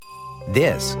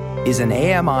This is an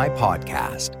AMI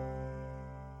podcast.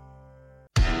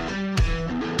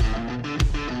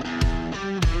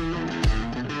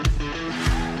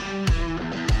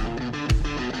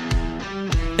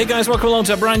 Hey guys, welcome along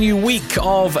to a brand new week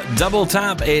of Double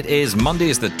Tap. It is Monday,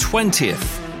 it's the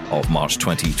 20th of March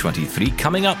 2023.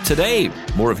 Coming up today,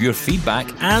 more of your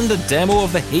feedback and a demo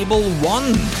of the Hable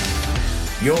 1.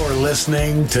 You're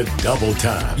listening to Double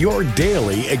Tap, your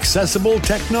daily accessible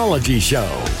technology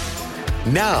show.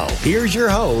 Now, here's your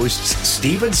hosts,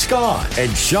 Stephen Scott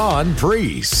and Sean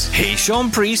Priest. Hey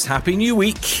Sean Priest, Happy New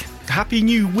Week. Happy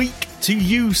New Week to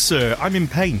you, sir. I'm in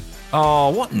pain. Oh,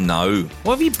 what now?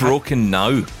 What have you broken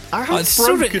now? I have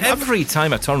broken... Every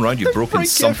time I turn around, you've broken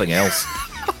something else.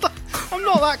 I'm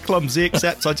not that clumsy,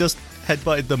 except I just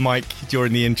headbutted the mic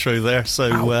during the intro there. So,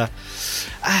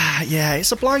 yeah,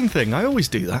 it's a blind thing. I always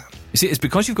do that. You see, it's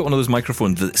because you've got one of those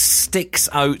microphones that sticks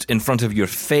out in front of your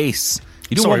face.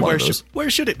 You don't want one of those. Where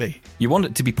should it be? You want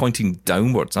it to be pointing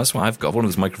downwards. That's why I've got one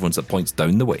of those microphones that points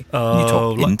down the way. And you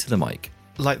talk into the mic.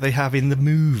 Like they have in the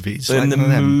movies. In the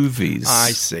movies.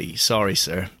 I see. Sorry,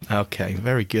 sir. Okay,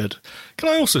 very good. Can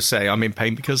I also say I'm in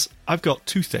pain because I've got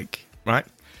toothache, right?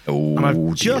 Oh, and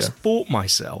I've just bought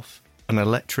myself an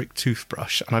electric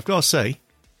toothbrush. And I've got to say,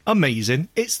 amazing.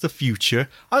 It's the future.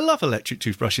 I love electric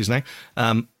toothbrushes now.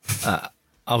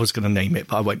 I was going to name it,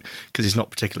 but I won't because it's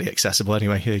not particularly accessible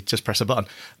anyway. Here, just press a button.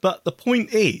 But the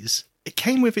point is, it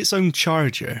came with its own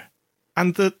charger.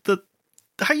 And the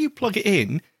how you plug it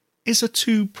in is a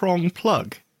 2-prong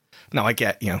plug. Now, I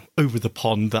get, over the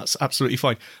pond, that's absolutely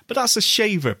fine. But that's a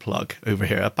shaver plug over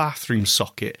here, a bathroom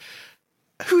socket.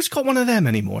 Who's got one of them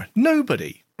anymore?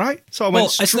 Nobody, right? So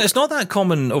it's not that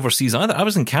common overseas either. I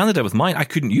was in Canada with mine. I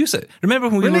couldn't use it. Remember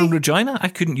when we were in Regina? I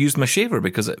couldn't use my shaver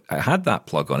because it had that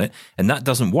plug on it, and that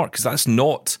doesn't work because that's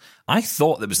not... I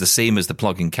thought that was the same as the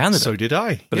plug in Canada. So did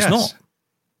I. But yes. It's not.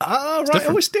 Ah, right.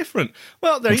 Different. Oh, it's different.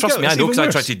 Well, there you go. Trust me, I know because I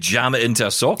tried to jam it into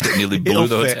a socket and nearly blew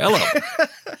the hotel up.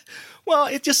 Well,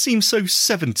 it just seems so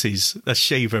 70s, a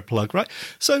shaver plug, right?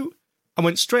 So I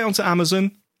went straight onto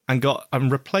Amazon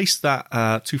and replaced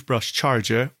that toothbrush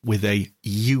charger with a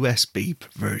USB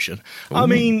version. Ooh, I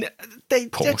mean,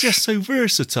 they're just so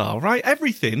versatile, right?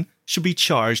 Everything should be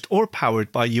charged or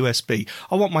powered by USB.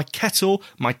 I want my kettle,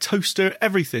 my toaster,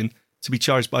 everything to be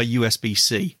charged by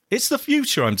USB-C. It's the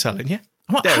future, I'm telling you.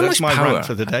 That's my rant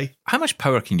for the day. How much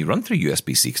power can you run through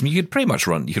USB-C? Because you could pretty much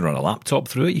run a laptop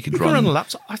through it. You can run a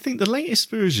laptop. I think the latest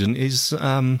version is it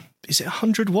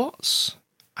 100 watts?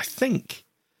 I think.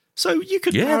 So you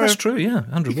could power, that's true,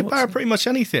 100 watts. You can power pretty much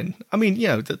anything. I mean,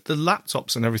 the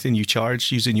laptops and everything you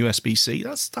charge using USB-C,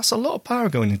 that's a lot of power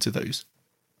going into those.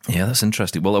 Yeah, that's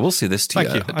interesting. Well, I will say this to you.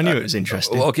 Thank you. I knew it was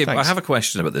interesting. Okay, Thanks. I have a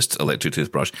question about this electric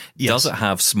toothbrush. Yes. Does it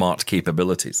have smart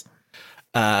capabilities?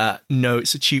 No,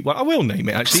 it's a cheap one. I will name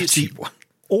it, actually. It's a cheap one.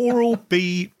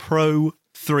 Oral-B Pro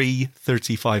 3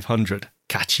 3500.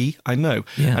 Catchy, I know.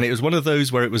 Yeah. And it was one of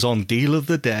those where it was on deal of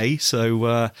the day. So,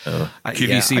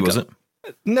 QVC, was it?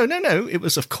 No. It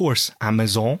was, of course,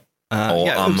 Amazon.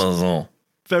 Amazon.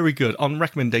 Very good. On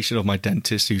recommendation of my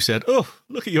dentist who said, oh,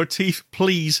 look at your teeth.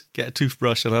 Please get a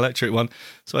toothbrush, an electric one.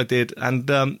 So I did.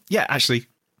 And, actually...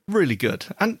 really good.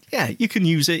 And you can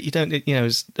use it. You don't,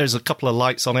 there's a couple of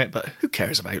lights on it, but who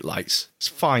cares about lights? It's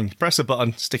fine. Press a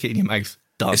button, stick it in your mouth.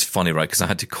 Done. It's funny, right? Because I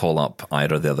had to call up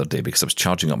Ira the other day because I was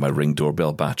charging up my Ring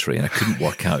doorbell battery and I couldn't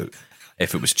work out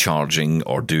if it was charging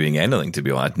or doing anything, to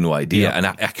be honest. I had no idea. Yeah. And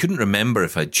I couldn't remember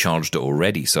if I'd charged it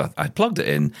already. So I plugged it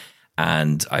in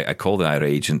and I called the Ira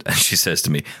agent and she says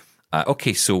to me,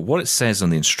 okay, so what it says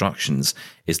on the instructions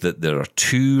is that there are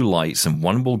 2 lights and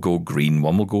one will go green,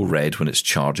 one will go red when it's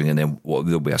charging, and then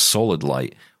there'll be a solid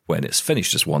light when it's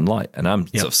finished, just one light. And I'm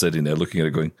sort of sitting there looking at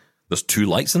it going, there's 2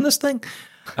 lights in this thing?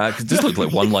 Because this looks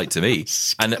like one light to me.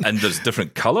 And there's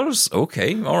different colours?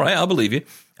 Okay, all right, I'll believe you.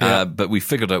 Yeah. But we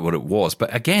figured out what it was.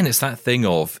 But again, it's that thing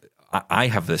of, I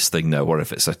have this thing now where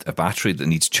if it's a battery that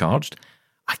needs charged,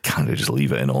 I can't just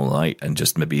leave it in all night and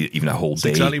just maybe even a whole day.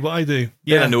 That's exactly what I do.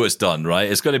 Yeah, then I know it's done,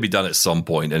 right? It's going to be done at some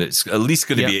point, and it's at least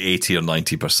going to be 80 or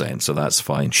 90%, so that's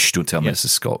fine. Shh, don't tell Mrs.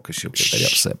 Scott because she'll get very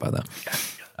upset by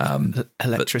that.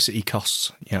 Electricity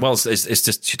costs. Yeah. Well, it's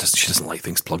just she doesn't like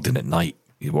things plugged in at night.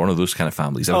 You're one of those kind of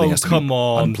families. Everything has to come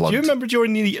on. Unplugged. Do you remember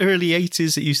during the early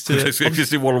 80s it used to... It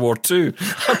used to be World War II.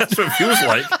 That's what it feels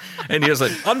like. And he was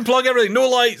like, unplug everything, no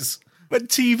lights. When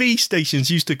TV stations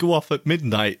used to go off at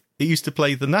midnight, it used to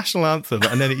play the national anthem,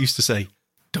 and then it used to say,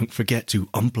 don't forget to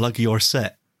unplug your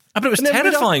set. But it was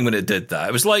terrifying when it did that.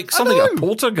 It was like something like a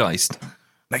poltergeist.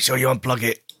 Make sure you unplug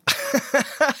it.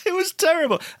 It was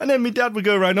terrible. And then my dad would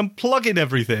go around unplugging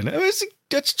everything. It was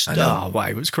wow,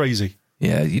 it was crazy.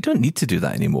 Yeah, you don't need to do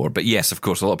that anymore. But yes, of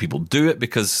course, a lot of people do it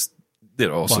because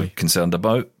they're also concerned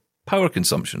about power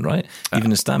consumption, right?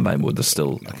 Even in standby mode, there's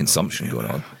still a consumption going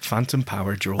on. Phantom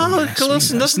power draw. Oh,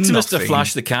 listen to Mr.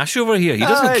 Flash the Cash over here. He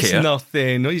doesn't care. It's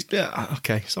nothing.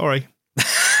 Okay, sorry.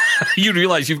 You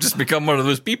realise you've just become one of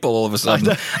those people all of a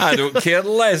sudden. I don't care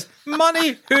less.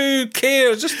 Money, who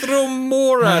cares? Just throw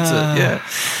more at it. Yeah.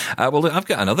 Well, look, I've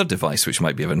got another device which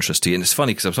might be of interest to you. And it's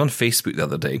funny because I was on Facebook the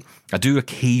other day. I do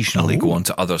occasionally go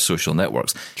onto other social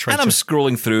networks. And I'm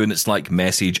scrolling through and it's like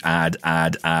message, ad,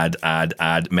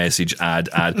 message, ad.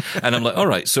 And I'm like, all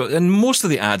right. So, and most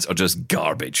of the ads are just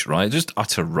garbage, right? Just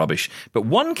utter rubbish. But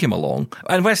one came along.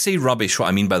 And when I say rubbish, what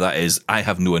I mean by that is I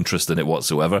have no interest in it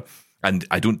whatsoever. And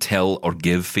I don't tell or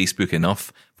give Facebook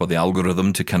enough for the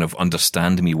algorithm to kind of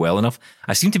understand me well enough.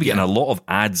 I seem to be getting a lot of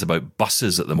ads about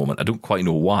buses at the moment. I don't quite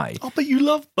know why. Oh, but you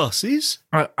love buses.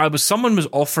 Someone was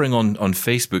offering on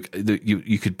Facebook that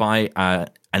you could buy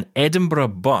an Edinburgh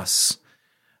bus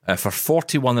for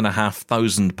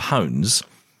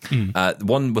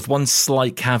 £41,500. With one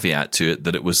slight caveat to it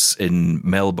that it was in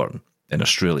Melbourne in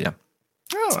Australia.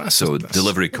 Oh, so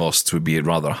delivery costs would be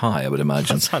rather high, I would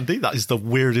imagine. That's handy. That is the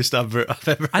weirdest advert I've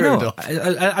ever heard of.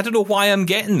 I don't know why I'm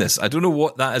getting this. I don't know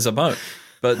what that is about.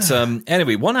 But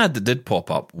anyway, one ad that did pop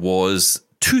up was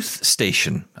Tooth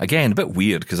Station. Again, a bit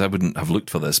weird because I wouldn't have looked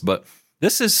for this. But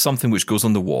this is something which goes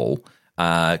on the wall.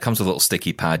 It comes with a little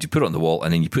sticky pad. You put it on the wall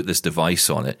and then you put this device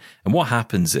on it. And what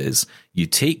happens is you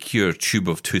take your tube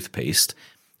of toothpaste,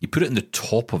 you put it in the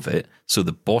top of it, so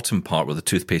the bottom part where the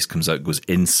toothpaste comes out goes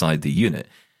inside the unit.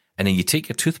 And then you take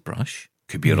your toothbrush,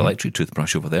 could be your electric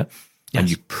toothbrush over there,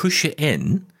 and you push it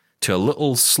in to a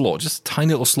little slot, just a tiny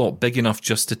little slot, big enough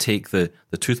just to take the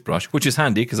toothbrush, which is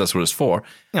handy because that's what it's for.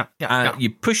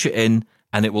 You push it in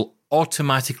and it will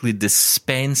automatically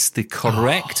dispense the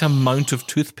correct amount of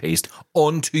toothpaste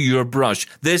onto your brush.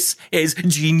 This is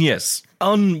genius.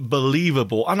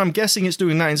 Unbelievable. And I'm guessing it's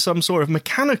doing that in some sort of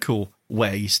mechanical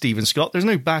way, Stephen Scott. There's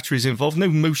no batteries involved, no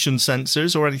motion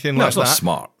sensors or anything like that. No, it's not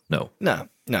smart. No. Well,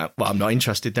 I'm not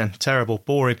interested then. Terrible,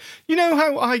 boring. You know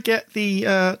how I get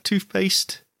the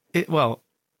toothpaste?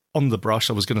 On the brush,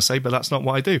 I was going to say, but that's not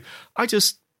what I do. I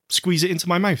just squeeze it into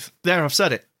my mouth. There, I've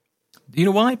said it. You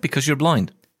know why? Because you're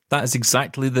blind. That is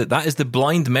exactly that is the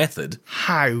blind method.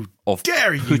 How of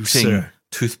dare you, putting sir?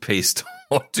 Toothpaste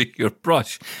onto your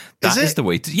brush. That is the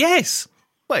way to. Yes.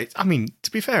 Wait, I mean,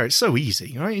 to be fair, it's so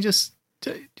easy, right? You just,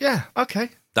 okay.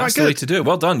 That's the way to do it.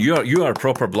 Well done. You are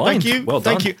proper blind. Thank you. Well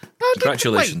done. Thank you.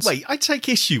 Congratulations. Wait, I take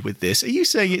issue with this. Are you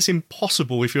saying it's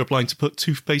impossible if you're blind to put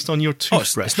toothpaste on your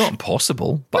toothbrush? It's not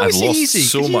impossible, but I've lost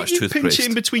so much toothpaste. You pinch it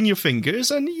in between your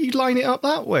fingers and you line it up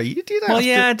that way. You do that. Well,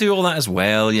 I do all that as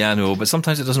well. Yeah, I know. But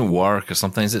sometimes it doesn't work, or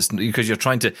sometimes it's because you're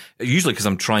trying to, usually because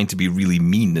I'm trying to be really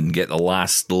mean and get the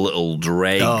last little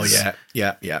dregs out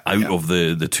of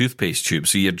the toothpaste tube.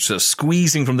 So you're just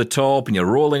squeezing from the top and you're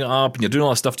rolling it up and you're doing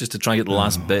all that stuff just to try and get the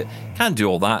last bit. Can't do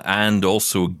all that and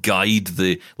also guide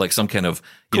like some kind of,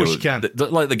 you can.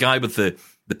 Like the guy with the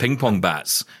ping pong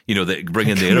bats, that bring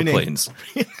in the airplanes.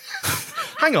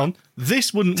 Hang on,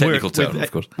 this wouldn't Technical work term,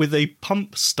 of course. With a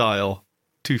pump style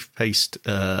toothpaste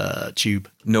tube.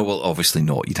 No, well, obviously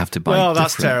not. You'd have to buy. Well,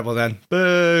 that's terrible then.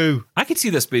 Boo! I could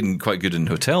see this being quite good in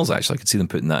hotels. Actually, I could see them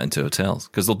putting that into hotels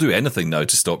because they'll do anything now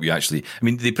to stop you. Actually, I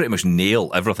mean, they pretty much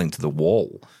nail everything to the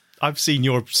wall. I've seen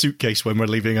your suitcase when we're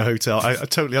leaving a hotel. I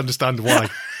totally understand why.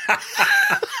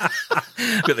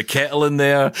 Got the kettle in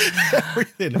there.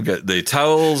 Everything. I've got the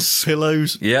towels.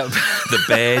 Pillows. Yep. The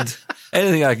bed.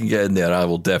 Anything I can get in there, I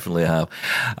will definitely have.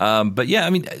 But yeah, I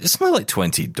mean, it's something like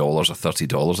 $20 or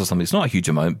 $30 or something. It's not a huge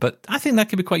amount, but I think that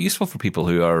could be quite useful for people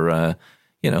who are,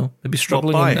 maybe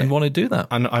struggling and want to do that.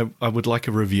 And I would like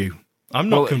a review. I'm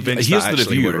not convinced here's that the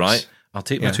review, works. Right? I'll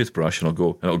take my toothbrush and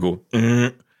it'll go,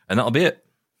 and that'll be it.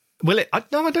 Will it?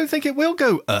 No, I don't think it will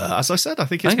go. As I said, I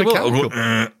think it's mechanical. It'll go,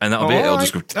 and that'll be it. It'll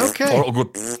just go, okay. Or it'll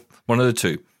go, one of the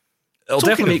two. It'll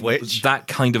Talking definitely of which, that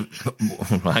kind of.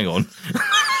 Hang on.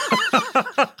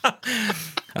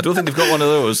 I don't think they've got one of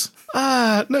those.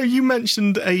 No, you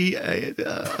mentioned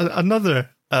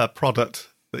another product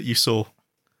that you saw.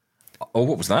 Oh,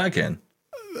 what was that again?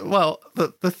 Well,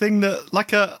 the thing that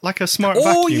like a smart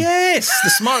vacuum. Oh yes, the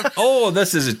smart. Oh,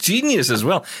 this is a genius as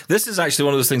well. This is actually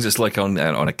one of those things that's like on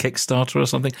a Kickstarter or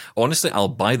something. Honestly, I'll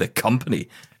buy the company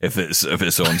if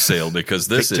it's on sale because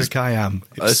this is Kayam.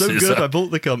 It's so good. I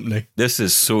bought the company. This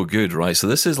is so good, right? So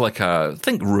this is like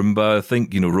think Roomba,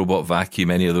 think robot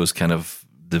vacuum, any of those kind of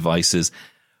devices,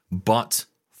 but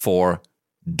for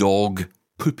dog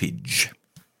poopage.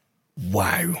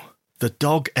 Wow. The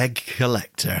dog egg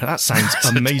collector. That sounds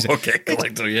amazing. Dog egg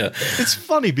collector, yeah. It's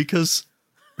funny because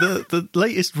the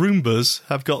latest Roombas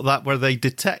have got that where they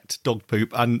detect dog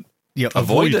poop and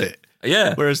avoid it.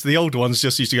 Yeah. Whereas the old ones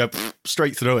just used to go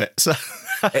straight through it. So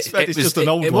it's just an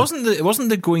old one. It wasn't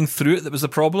the going through it that was the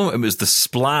problem. It was the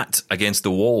splat against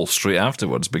the wall straight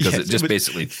afterwards because it just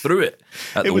basically threw it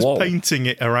at the wall. It was painting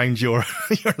it around your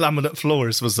laminate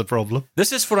floors was the problem.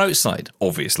 This is for outside,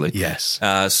 obviously. Yes.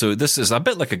 So this is a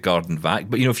bit like a garden vac,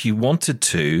 but if you wanted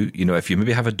to, if you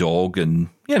maybe have a dog and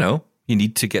you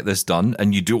need to get this done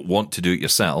and you don't want to do it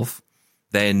yourself,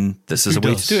 then this is a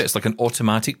way to do it. It's like an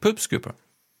automatic poop scooper.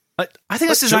 I think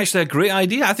this is actually a great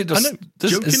idea. I think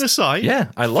joking aside,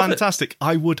 I love fantastic.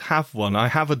 I would have one. I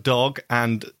have a dog,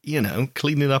 and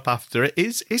cleaning up after it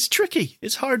is tricky.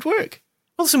 It's hard work.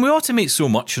 Well, listen, we automate so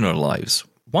much in our lives.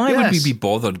 Why would we be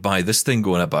bothered by this thing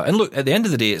going about? And look, at the end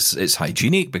of the day, it's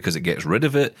hygienic because it gets rid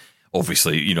of it.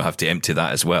 Obviously, have to empty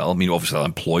that as well. I mean, obviously, I'll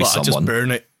employ someone. Just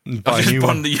burn it. I'll just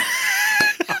burn the.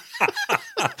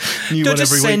 Don't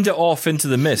just send it off into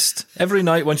the mist. Every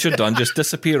night once you're done, just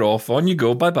disappear off. On you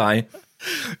go. Bye-bye.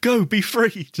 Go, be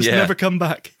free. Just never come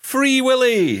back. Free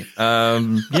Willy.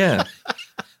 Yeah.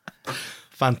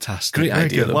 Fantastic. Great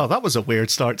idea. Well, that was a weird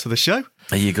start to the show.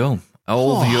 There you go.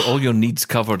 All your needs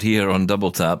covered here on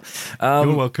Double Tap.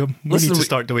 You're welcome. We need to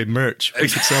start doing merch. We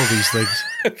could sell these things.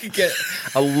 We could get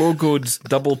a logoed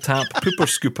Double Tap pooper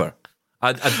scooper.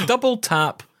 A Double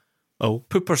Tap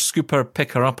pooper scooper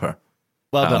picker-upper.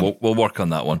 Well done. We'll work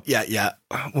on that one. Yeah.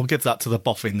 We'll give that to the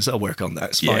boffins. I'll work on that.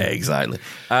 It's fine. Yeah, exactly.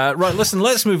 Right, listen,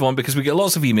 let's move on because we get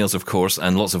lots of emails, of course,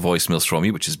 and lots of voicemails from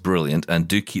you, which is brilliant, and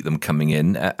do keep them coming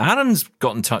in. Aaron's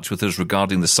got in touch with us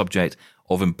regarding the subject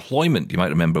of employment. You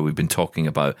might remember we've been talking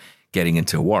about getting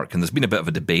into work, and there's been a bit of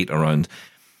a debate around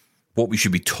what we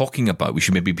should be talking about. We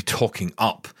should maybe be talking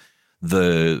up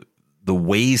the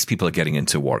ways people are getting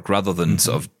into work rather than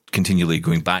sort of continually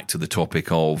going back to the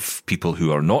topic of people who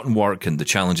are not in work and the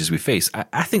challenges we face.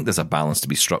 I think there's a balance to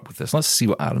be struck with this. Let's see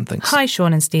what Aaron thinks. Hi,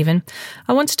 Sean and Stephen.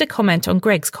 I wanted to comment on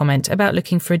Greg's comment about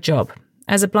looking for a job.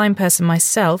 As a blind person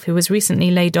myself who was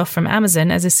recently laid off from Amazon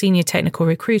as a senior technical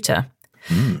recruiter,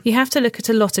 you have to look at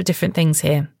a lot of different things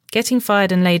here. Getting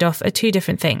fired and laid off are two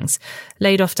different things.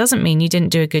 Laid off doesn't mean you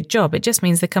didn't do a good job. It just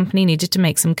means the company needed to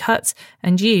make some cuts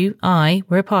and I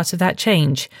were a part of that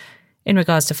change. In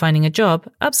regards to finding a job,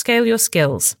 upscale your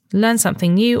skills, learn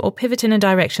something new or pivot in a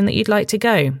direction that you'd like to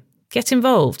go. Get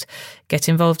involved. Get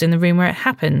involved in the room where it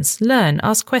happens. Learn,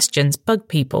 ask questions, bug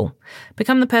people.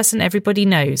 Become the person everybody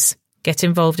knows. Get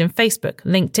involved in Facebook,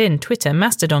 LinkedIn, Twitter,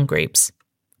 Mastodon groups.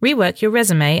 Rework your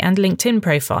resume and LinkedIn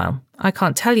profile. I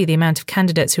can't tell you the amount of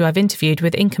candidates who I've interviewed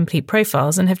with incomplete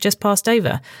profiles and have just passed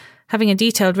over. Having a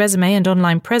detailed resume and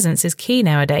online presence is key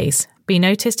nowadays. Be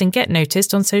noticed and get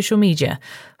noticed on social media.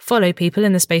 Follow people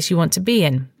in the space you want to be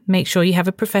in. Make sure you have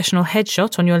a professional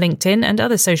headshot on your LinkedIn and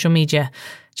other social media.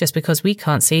 Just because we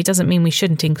can't see doesn't mean we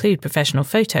shouldn't include professional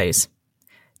photos.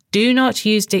 Do not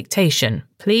use dictation.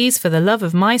 Please, for the love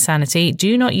of my sanity,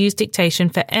 do not use dictation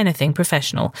for anything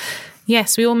professional.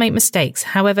 Yes, we all make mistakes.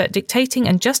 However, dictating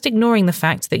and just ignoring the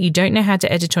fact that you don't know how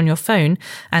to edit on your phone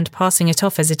and passing it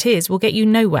off as it is will get you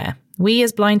nowhere. We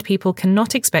as blind people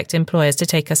cannot expect employers to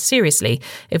take us seriously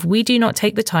if we do not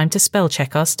take the time to spell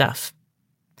check our stuff.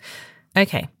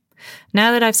 Okay,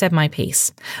 now that I've said my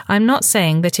piece, I'm not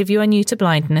saying that if you are new to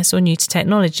blindness or new to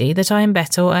technology that I am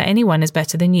better or anyone is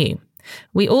better than you.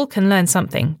 We all can learn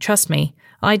something, trust me.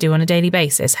 I do on a daily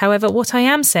basis. However, what I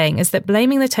am saying is that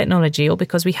blaming the technology or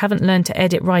because we haven't learned to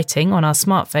edit writing on our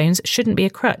smartphones shouldn't be a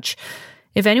crutch.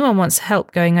 If anyone wants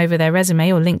help going over their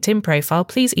resume or LinkedIn profile,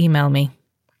 please email me.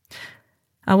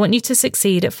 I want you to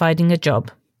succeed at finding a job.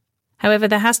 However,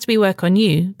 there has to be work on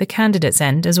you, the candidate's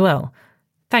end, as well.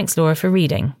 Thanks, Laura, for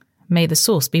reading. May the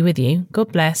source be with you.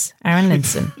 God bless, Aaron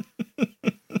Linson.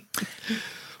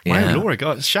 Wow, Laura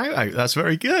got a shout out. That's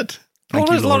very good. Well,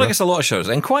 Laura gets a lot of shows,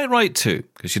 and quite right too,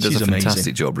 because she does a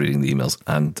fantastic job reading the emails,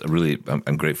 and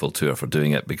I'm grateful to her for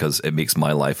doing it because it makes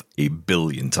my life a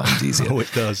billion times easier. Oh,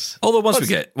 it does. Although once we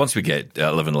get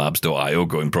livinglabs.io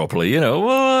going properly,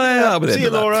 See you,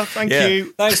 Laura. Thank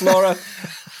you. Thanks, Laura.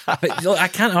 But, I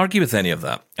can't argue with any of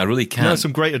that. I really can't. No,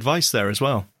 some great advice there as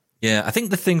well. Yeah, I think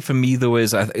the thing for me, though,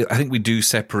 is I think we do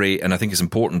separate, and I think it's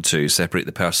important to separate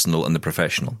the personal and the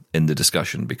professional in the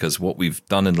discussion, because what we've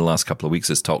done in the last couple of weeks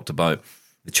is talked about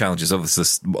the challenges of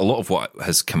this. A lot of what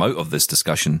has come out of this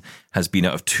discussion has been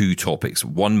out of two topics.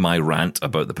 One, my rant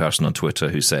about the person on Twitter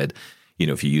who said,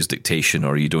 if you use dictation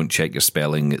or you don't check your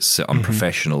spelling, it's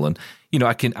unprofessional. And,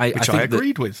 which I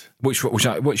agreed with.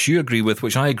 Which you agree with,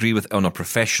 which I agree with on a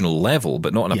professional level,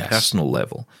 but not on a personal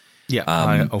level. Yeah,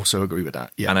 I also agree with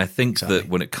that. Yeah, and I think that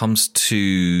when it comes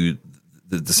to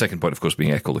the second point, of course,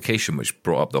 being echolocation, which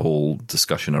brought up the whole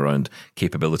discussion around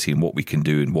capability and what we can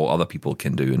do and what other people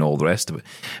can do and all the rest of it.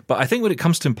 But I think when it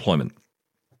comes to employment,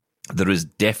 there is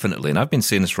definitely, and I've been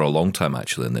saying this for a long time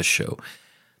actually in this show,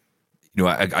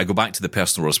 I go back to the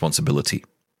personal responsibility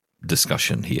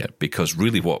discussion here, because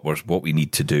really what we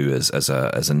need to do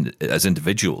as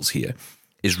individuals here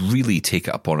is really take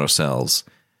it upon ourselves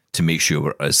to make sure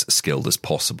we're as skilled as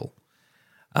possible.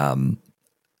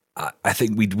 I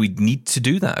think we need to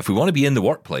do that. If we want to be in the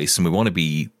workplace and we want to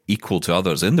be equal to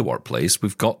others in the workplace,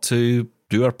 we've got to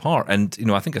do our part. And,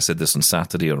 I think I said this on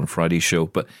Saturday or on Friday's show,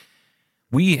 but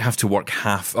we have to work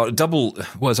double,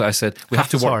 what was it I said? We have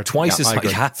to work twice as hard.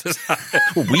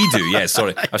 Well, we do, yeah,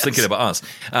 sorry. I was thinking about us.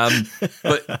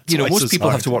 But, most people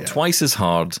have to work twice as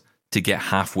hard to get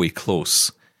halfway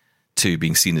close to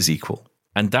being seen as equal.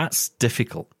 And that's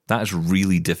difficult. That is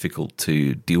really difficult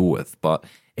to deal with, but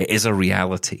it is a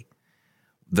reality.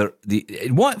 I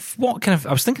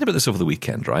was thinking about this over the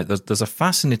weekend, right? There's a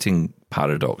fascinating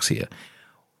paradox here.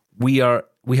 The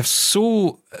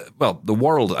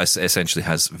world essentially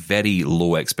has very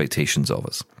low expectations of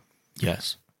us.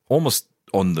 Yes. Almost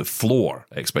on the floor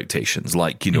expectations,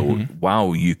 like,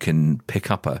 wow, you can pick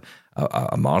up a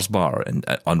Mars bar and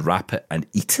unwrap it and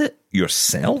eat it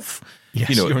yourself. Yes,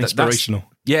 you're inspirational.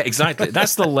 Yeah, exactly.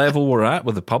 That's the level we're at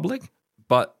with the public.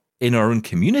 But in our own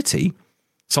community,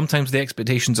 sometimes the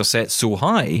expectations are set so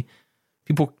high,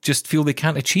 people just feel they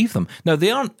can't achieve them. Now,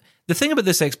 they aren't. The thing about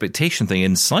this expectation thing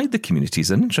inside the community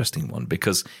is an interesting one,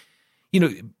 because,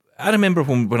 I remember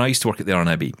when I used to work at the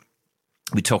RNIB,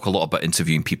 we talk a lot about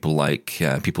interviewing people like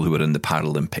people who were in the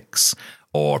Paralympics,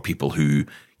 or people who,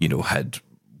 had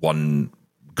won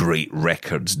great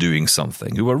records doing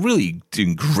something, who were really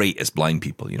doing great as blind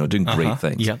people, doing great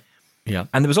things. Yeah. Yeah.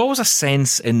 And there was always a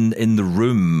sense in the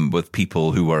room with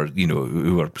people who were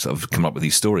sort of coming up with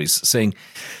these stories, saying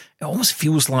it almost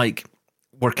feels like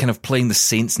we're kind of playing the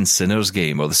saints and sinners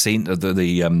game, or I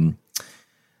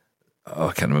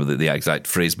can't remember the exact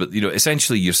phrase, but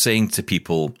essentially you're saying to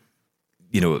people,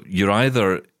 you're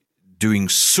either doing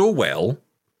so well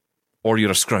or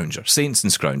you're a scrounger, saints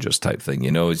and scroungers type thing.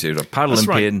 You're a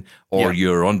Paralympian, or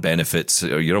you're on benefits,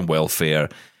 or you're on welfare.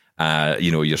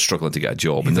 You're struggling to get a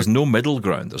job, and there's no middle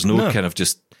ground. There's no kind of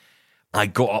just, I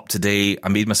got up today, I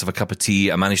made myself a cup of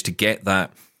tea, I managed to get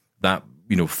that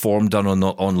form done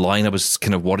online. I was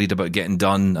kind of worried about getting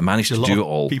done. I managed to do it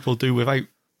all. People do without,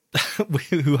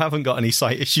 who haven't got any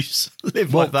sight issues,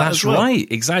 live like that. That's right,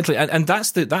 exactly, and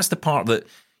that's the part that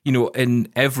in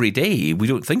every day we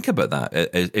don't think about that.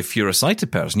 If you're a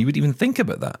sighted person, you would even think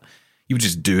about that. You would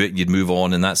just do it, you'd move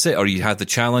on, and that's it. Or you had the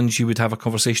challenge, you would have a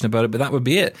conversation about it, but that would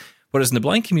be it. Whereas in the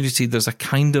blind community, there's a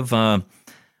kind of, I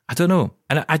don't know.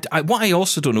 And what I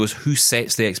also don't know is who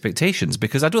sets the expectations,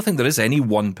 because I don't think there is any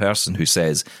one person who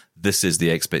says this is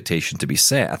the expectation to be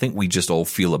set. I think we just all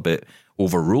feel a bit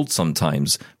overruled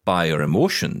sometimes by our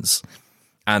emotions.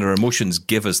 And our emotions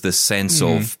give us this sense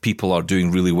of people are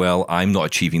doing really well, I'm not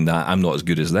achieving that, I'm not as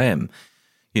good as them.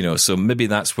 So maybe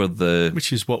that's where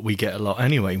which is what we get a lot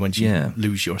anyway once you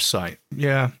lose your sight.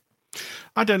 Yeah.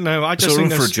 I don't know. I just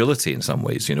think fragility in some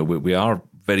ways. We are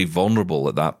very vulnerable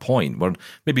at that point. We're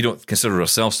maybe don't consider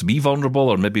ourselves to be vulnerable,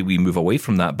 or maybe we move away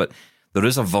from that, but there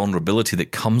is a vulnerability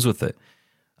that comes with it.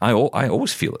 I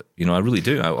always feel it. I really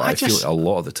do. I feel it a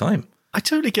lot of the time. I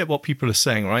totally get what people are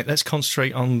saying, right? Let's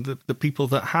concentrate on the people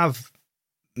that have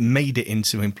made it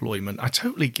into employment. I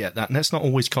totally get that. And let's not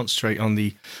always concentrate on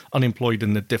the unemployed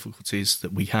and the difficulties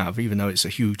that we have, even though it's a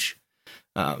huge,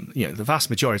 the vast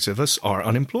majority of us are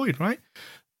unemployed, right?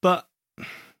 But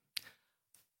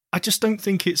I just don't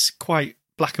think it's quite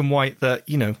black and white that,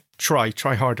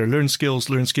 try harder, learn skills,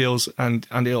 and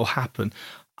it'll happen.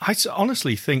 I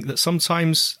honestly think that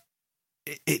sometimes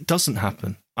it doesn't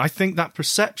happen. I think that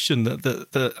perception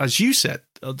that as you said,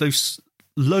 those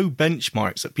low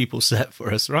benchmarks that people set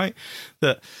for us, right?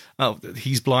 That,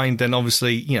 he's blind, then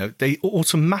obviously, they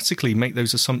automatically make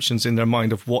those assumptions in their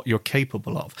mind of what you're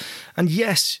capable of. And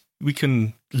yes, we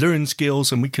can learn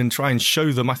skills and we can try and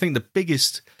show them. I think the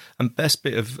biggest and best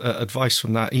bit of advice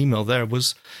from that email there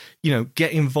was,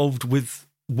 get involved with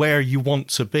where you want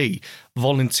to be,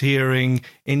 volunteering,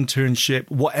 internship,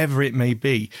 whatever it may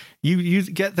be. You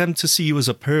get them to see you as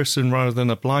a person rather than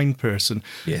a blind person.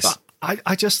 Yes. But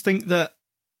I just think that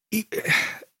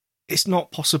it's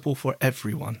not possible for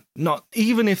everyone. Not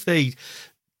even if they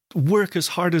work as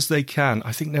hard as they can.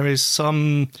 I think there is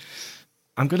some,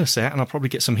 I'm going to say it, and I'll probably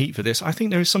get some heat for this, I think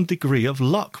there is some degree of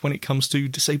luck when it comes to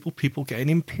disabled people getting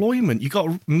employment. You got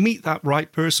to meet that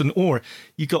right person, or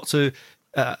you got to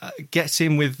get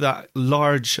in with that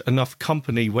large enough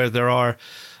company where there are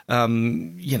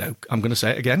I'm going to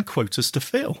say it again, quotas to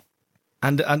fill.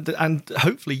 And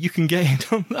hopefully you can get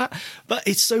in on that. But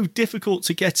it's so difficult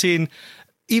to get in,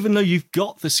 even though you've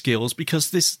got the skills,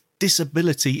 because this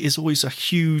disability is always a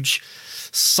huge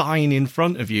sign in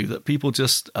front of you that people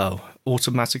just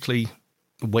automatically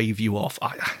wave you off.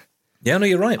 Yeah, no,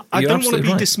 you're right. I don't want to be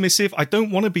dismissive. I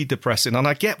don't want to be depressing. And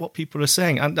I get what people are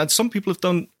saying. And some people have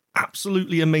done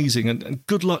absolutely amazing, and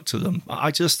good luck to them. I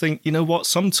just think, you know what,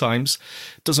 sometimes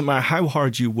it doesn't matter how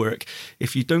hard you work,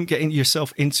 if you don't get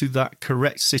yourself into that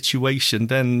correct situation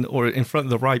then, or in front of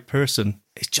the right person,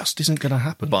 it just isn't going to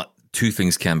happen. But two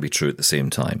things can be true at the same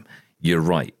time. You're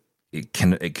right. It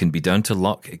can be down to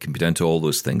luck, it can be down to all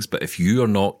those things, but if you are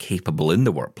not capable in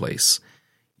the workplace,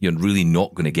 you're really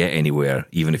not going to get anywhere,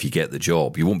 even if you get the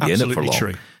job. You won't be in it for long.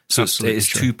 True. So it is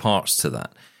two parts to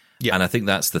that. Yeah. And I think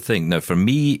that's the thing. Now, for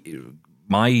me,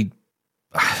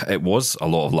 it was a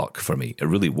lot of luck for me. It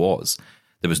really was.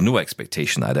 There was no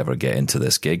expectation that I'd ever get into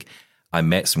this gig. I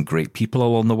met some great people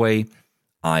along the way.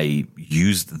 I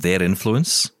used their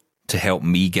influence to help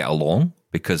me get along,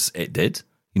 because it did.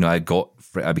 You know,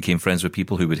 I became friends with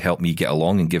people who would help me get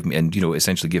along and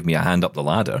essentially give me a hand up the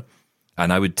ladder.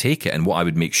 And I would take it. And what I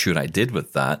would make sure I did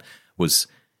with that was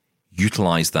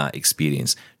utilize that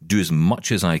experience, do as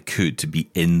much as I could to be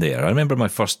in there. I remember my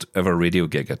first ever radio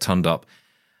gig. I turned up,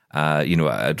 I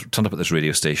turned up at this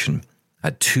radio station, I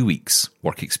had 2 weeks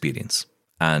work experience.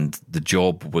 And the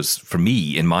job was, for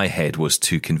me, in my head, was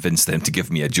to convince them to give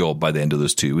me a job by the end of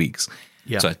those 2 weeks.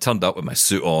 Yeah. So I turned up with my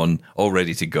suit on, all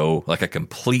ready to go, like a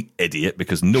complete idiot,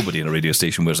 because nobody in a radio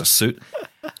station wears a suit,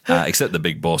 except the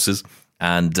big bosses.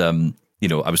 And,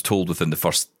 I was told within the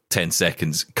first 10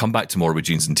 seconds, come back tomorrow with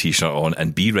jeans and t-shirt on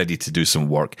and be ready to do some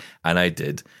work. And I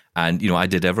did. And, I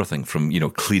did everything from,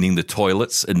 cleaning the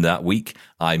toilets in that week.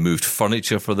 I moved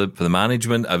furniture for the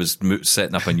management. I was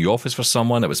setting up a new office for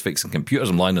someone. I was fixing computers.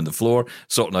 I'm lying on the floor,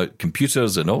 sorting out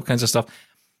computers and all kinds of stuff.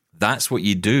 That's what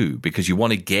you do, because you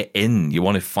want to get in. You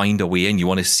want to find a way in. You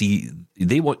want to see,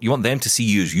 you want them to see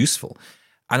you as useful.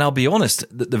 And I'll be honest,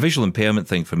 the visual impairment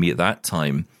thing for me at that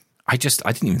time, I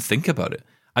didn't even think about it.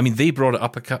 I mean, they brought it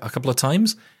up a couple of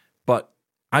times, but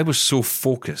I was so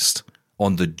focused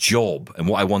on the job and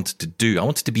what I wanted to do. I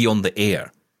wanted to be on the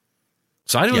air.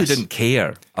 So I really didn't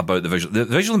care about the visual. The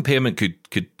visual impairment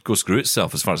could go screw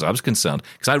itself as far as I was concerned,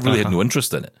 because I really had no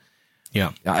interest in it.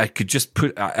 Yeah. I could just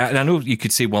and I know you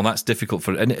could say, well, that's difficult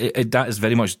and that is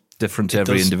very much different to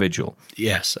every individual.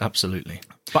 Yes, absolutely.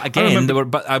 But again,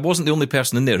 but I wasn't the only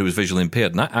person in there who was visually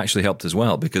impaired, and that actually helped as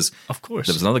well, because of course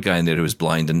there was another guy in there who was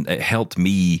blind, and it helped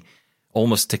me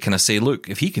almost to kind of say, look,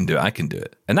 if he can do it, I can do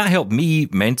it. And that helped me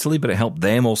mentally, but it helped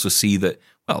them also see that,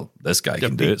 well, this guy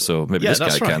can do it, so maybe this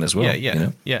guy can as well.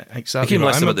 Yeah, exactly. It became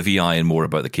less about the VI and more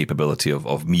about the capability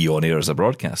of me on air as a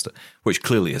broadcaster, which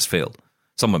clearly has failed.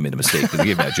 Someone made a mistake, because they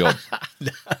gave me a job.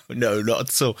 No, not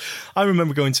at all. I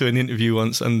remember going to an interview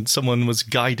once, and someone was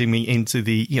guiding me into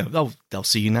the, they'll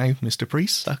see you now, Mr.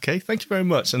 Priest. Okay, thank you very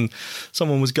much. And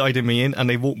someone was guiding me in, and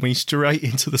they walked me straight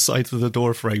into the side of the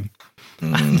door frame.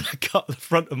 And I got the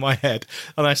front of my head,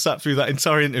 and I sat through that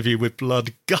entire interview with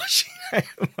blood gushing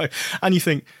out. And you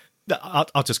think,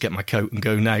 I'll just get my coat and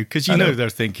go now, because they're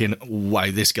thinking, wow,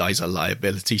 this guy's a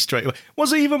liability straight away.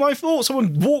 Wasn't even my fault.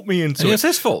 Someone walked me into it. It's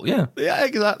his fault, yeah. Yeah,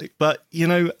 exactly. But,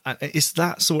 it's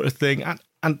that sort of thing.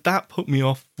 And that put me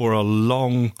off for a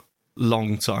long,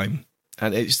 long time.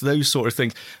 And it's those sort of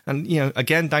things. And,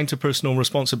 again, down to personal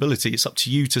responsibility. It's up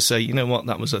to you to say, you know what,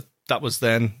 that was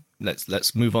then.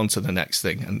 Let's move on to the next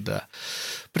thing. And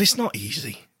but it's not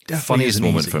easy. The funniest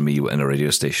moment for me in a radio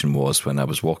station was when I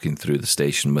was walking through the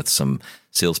station with some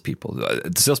salespeople.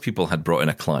 The salespeople had brought in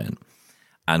a client,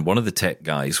 and one of the tech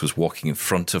guys was walking in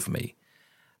front of me,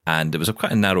 and it was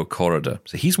quite a narrow corridor.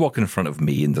 So he's walking in front of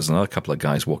me, and there's another couple of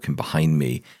guys walking behind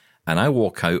me, and I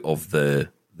walk out of the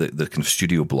kind of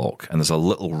studio block, and there's a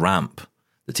little ramp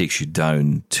that takes you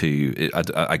down to,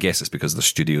 I guess it's because the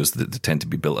studios that tend to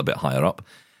be built a bit higher up,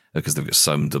 because they've got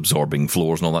sound-absorbing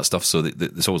floors and all that stuff, so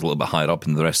it's always a little bit higher up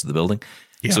than the rest of the building.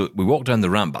 Yeah. So we walked down the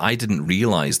ramp, but I didn't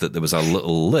realise that there was a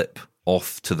little lip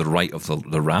off to the right of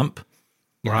the ramp.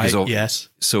 Right, yes.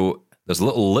 So there's a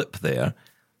little lip there.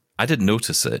 I didn't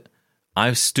notice it.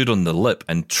 I stood on the lip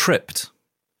and tripped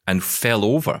and fell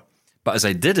over. But as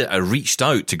I did it, I reached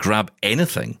out to grab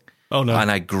anything. Oh, no. And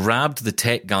I grabbed the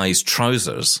tech guy's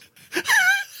trousers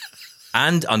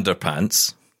and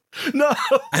underpants. No.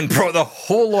 And brought the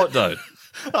whole lot down.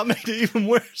 That made it even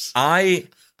worse. I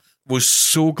was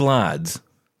so glad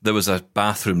there was a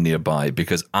bathroom nearby,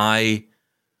 because I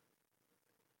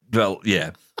Well,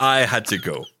 yeah, I had to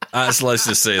go. Let's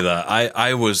just say that.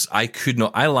 I could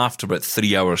not. I laughed about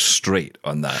 3 hours straight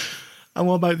on that. And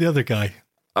what about the other guy?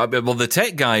 Well, the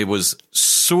tech guy was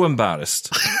so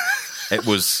embarrassed. It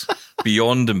was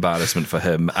beyond embarrassment for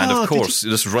him. And of course,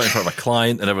 this was right in front of a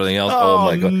client and everything else.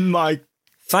 Oh my God.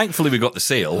 Thankfully, we got the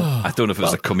sale. I don't know if it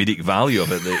was the comedic value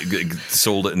of it that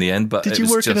sold it in the end. But did you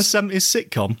work in a 70s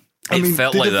sitcom? It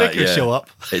felt like that. Did the vicar show up?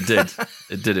 It did.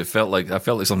 It did. I felt like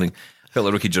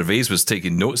Ricky Gervais was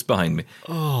taking notes behind me.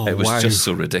 It was just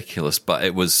so ridiculous, but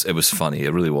it was funny.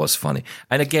 It really was funny.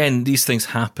 And again, these things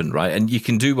happen, right? And you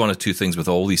can do one or two things with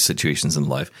all these situations in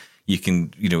life. You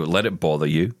can, let it bother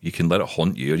you. You can let it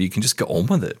haunt you, or you can just get on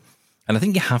with it. And I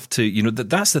think you have to,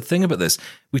 that's the thing about this.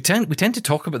 We tend to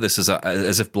talk about this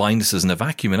as if blindness is in a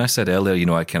vacuum. And I said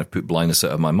earlier, I kind of put blindness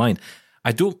out of my mind.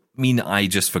 I don't mean I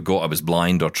just forgot I was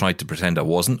blind or tried to pretend I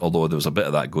wasn't, although there was a bit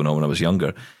of that going on when I was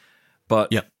younger.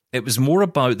 But it was more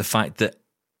about the fact that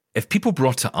if people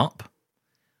brought it up,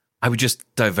 I would just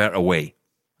divert away.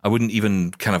 I wouldn't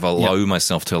even kind of allow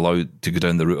myself to go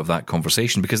down the route of that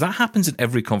conversation, because that happens in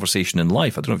every conversation in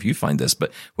life. I don't know if you find this,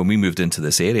 but when we moved into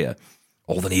this area,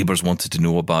 all the neighbours wanted to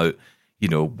know about,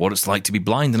 what it's like to be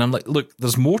blind. And I'm like, look,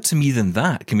 there's more to me than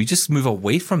that. Can we just move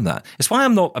away from that? It's why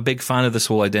I'm not a big fan of this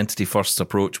whole identity first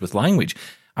approach with language.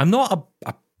 I'm not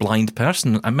a blind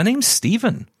person. My name's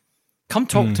Stephen. Come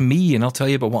talk to me and I'll tell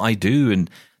you about what I do, and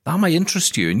that might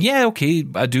interest you. And yeah, okay,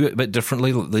 I do it a bit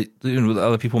differently that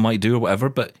other people might do or whatever,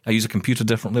 but I use a computer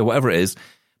differently or whatever it is.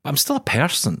 But I'm still a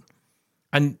person.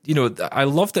 And, I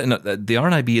loved it. The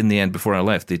RNIB in the end, before I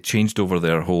left, they changed over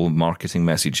their whole marketing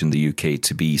message in the UK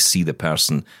to be see the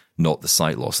person, not the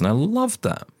sight loss. And I loved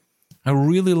that. I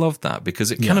really loved that,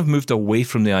 because it kind of moved away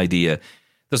from the idea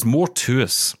there's more to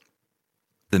us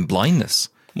than blindness.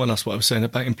 Well, that's what I was saying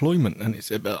about employment. And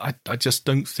I just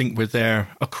don't think we're there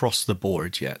across the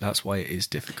board yet. That's why it is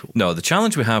difficult. No, the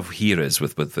challenge we have here is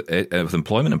with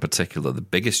employment in particular, the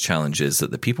biggest challenge is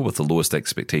that the people with the lowest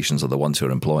expectations are the ones who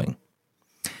are employing.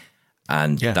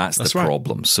 And that's the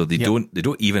problem. So they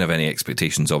don't even have any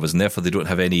expectations of us, and therefore they don't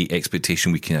have any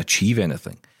expectation we can achieve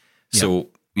anything. So,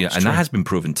 and that has been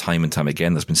proven time and time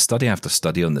again. There's been study after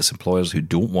study on this. Employers who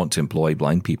don't want to employ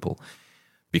blind people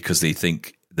because they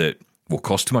think that will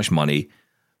cost too much money,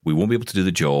 we won't be able to do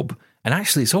the job. And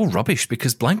actually, it's all rubbish,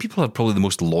 because blind people are probably the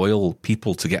most loyal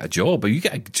people to get a job. But you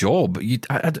get a job,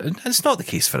 it's not the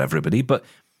case for everybody, but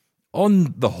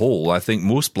on the whole, I think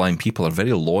most blind people are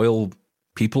very loyal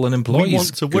people and employees. We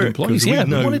want to work. Employees. We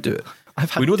want to do it.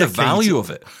 We know the value of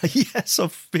it. Yes,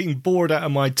 of being bored out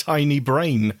of my tiny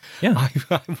brain. Yeah.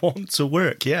 I want to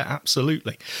work. Yeah,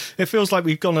 absolutely. It feels like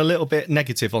we've gone a little bit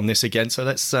negative on this again, so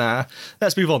let's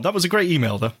move on. That was a great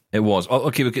email, though. It was.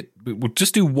 Okay, we'll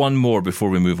just do one more before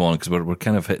we move on, because we're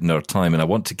kind of hitting our time, and I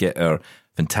want to get our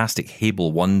fantastic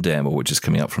Hable 1 demo, which is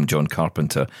coming up from John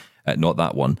Carpenter. Not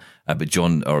that one, but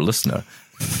John, our listener.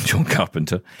 John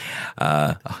Carpenter.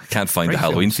 I can't find Great the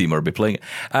Halloween films. theme or be playing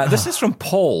it. This is from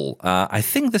Paul. I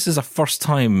think this is a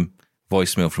first-time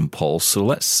voicemail from Paul, so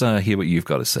let's hear what you've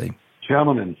got to say.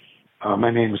 Gentlemen,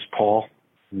 my name is Paul.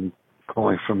 I'm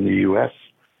calling from the U.S.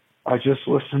 I just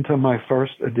listened to my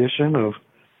first edition of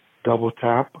Double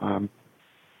Tap.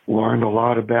 Learned a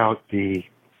lot about the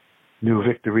new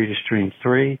Victorita Stream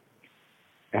 3,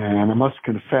 and I must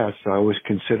confess, I always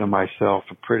consider myself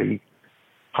a pretty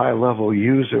high-level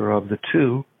user of the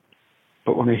two,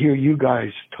 but when I hear you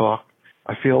guys talk,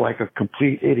 I feel like a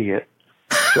complete idiot.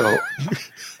 So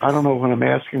I don't know what I'm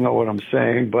asking or what I'm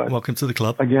saying, but welcome to the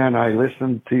club. Again, I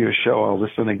listen to your show. I'll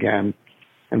listen again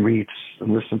and read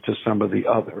and listen to some of the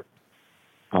other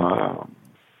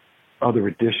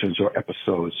editions or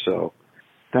episodes. So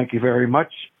thank you very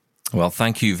much. Well,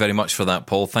 thank you very much for that,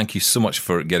 Paul. Thank you so much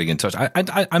for getting in touch.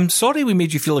 I'm sorry we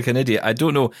made you feel like an idiot. I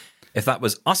don't know if that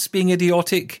was us being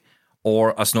idiotic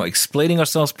or us not explaining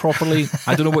ourselves properly.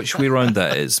 I don't know which way around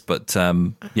that is, but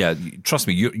yeah, trust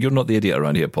me, you're not the idiot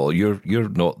around here, Paul. You're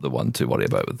not the one to worry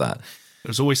about with that.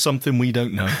 There's always something we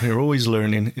don't know. We're always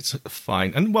learning. It's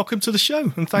fine. And welcome to the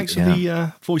show. And thanks for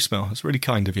the voicemail. It's really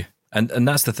kind of you. And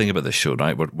that's the thing about this show,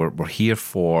 right? We're here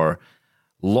for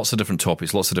lots of different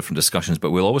topics, lots of different discussions,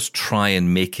 but we'll always try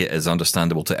and make it as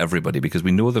understandable to everybody, because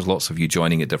we know there's lots of you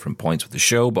joining at different points with the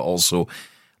show, but also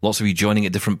lots of you joining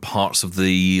at different parts of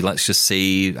the, let's just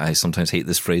say, I sometimes hate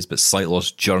this phrase, but sight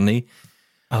loss journey.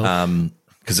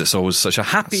 Because it's always such a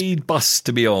happy bus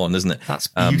to be on, isn't it? That's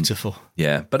beautiful.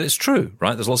 Yeah, but it's true,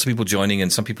 right? There's lots of people joining,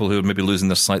 and some people who are maybe losing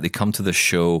their sight, they come to this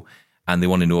show and they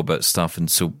want to know about stuff. And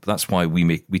so that's why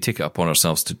we take it upon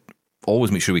ourselves to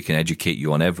always make sure we can educate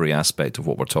you on every aspect of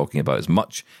what we're talking about as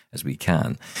much as we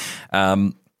can.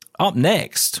 Up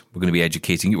next, we're going to be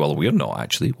educating you. Well, we're not,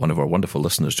 actually. One of our wonderful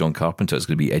listeners, John Carpenter, is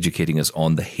going to be educating us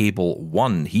on the Hable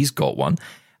 1. He's got one,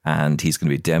 and he's going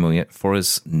to be demoing it for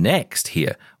us next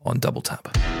here on Double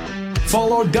Tap.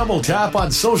 Follow Double Tap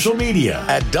on social media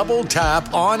at Double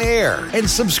Tap On Air and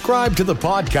subscribe to the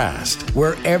podcast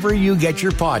wherever you get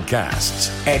your podcasts.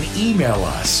 And email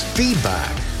us feedback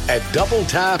at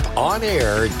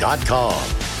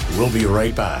doubletaponair.com. We'll be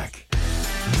right back.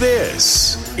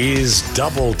 This is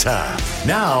Double Tap.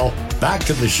 Now, back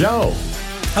to the show.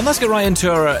 And let's get right into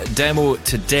our demo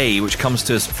today, which comes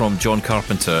to us from John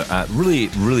Carpenter.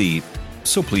 Really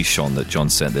so pleased, Sean, that John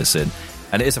sent this in.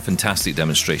 And it is a fantastic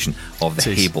demonstration of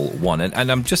the Hable 1. And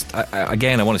I'm just,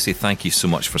 again, I want to say thank you so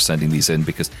much for sending these in,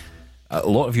 because a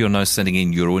lot of you are now sending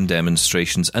in your own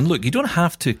demonstrations. And look, you don't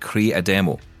have to create a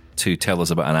demo to tell us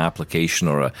about an application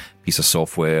or a piece of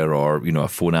software or, a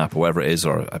phone app or whatever it is,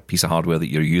 or a piece of hardware that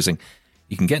you're using.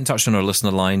 You can get in touch on our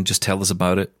listener line. Just tell us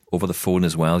about it over the phone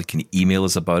as well. You can email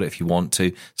us about it if you want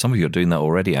to. Some of you are doing that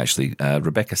already, actually.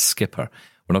 Rebecca Skipper.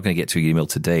 We're not going to get to your email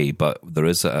today, but there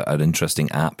is an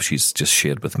interesting app she's just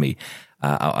shared with me.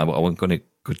 I'm going to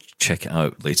go check it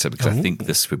out later, because I think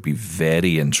this would be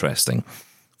very interesting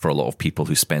for a lot of people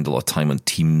who spend a lot of time on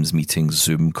Teams meetings,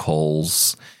 Zoom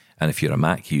calls, and if you're a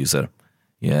Mac user,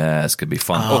 yeah, it's going to be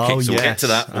fun. Okay, so we'll get to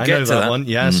that. I know that one.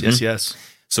 Yes, yes.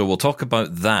 So we'll talk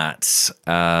about that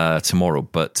tomorrow.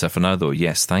 But for now, though,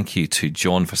 yes, thank you to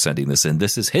John for sending this in.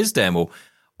 This is his demo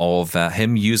of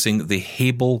him using the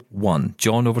Hable 1.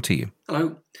 John, over to you.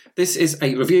 Hello. This is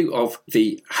a review of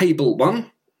the Hable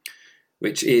 1,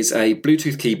 which is a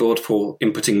Bluetooth keyboard for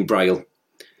inputting Braille.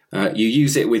 You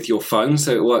use it with your phone,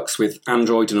 so it works with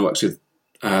Android and it works with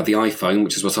the iPhone,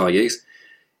 which is what I use.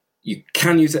 You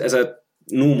can use it as a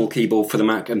normal keyboard for the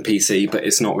Mac and PC, but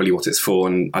it's not really what it's for,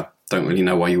 and I don't really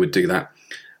know why you would do that.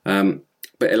 But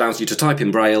it allows you to type in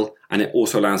Braille, and it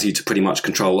also allows you to pretty much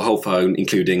control the whole phone,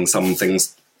 including some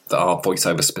things that are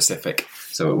voiceover specific,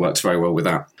 so it works very well with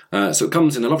that. So it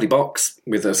comes in a lovely box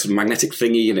with a sort of magnetic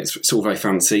thingy, and it's all very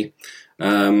fancy.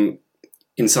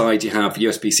 Inside you have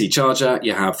USB-C charger,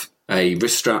 you have a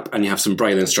wrist strap, and you have some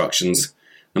Braille instructions.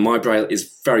 Now my Braille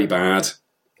is very bad.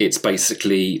 It's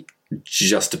basically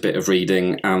just a bit of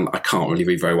reading, and I can't really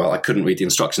read very well. I couldn't read the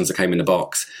instructions that came in the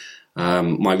box.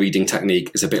 My reading technique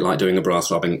is a bit like doing a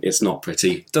brass rubbing. It's not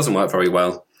pretty. It doesn't work very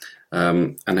well.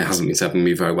 And it hasn't been serving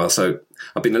me very well. So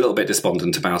I've been a little bit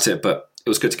despondent about it, but it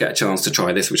was good to get a chance to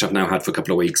try this, which I've now had for a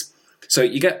couple of weeks. So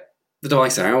you get the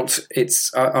device out.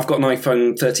 I've got an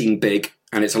iPhone 13 big,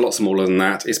 and it's a lot smaller than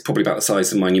that. It's probably about the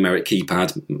size of my numeric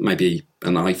keypad, maybe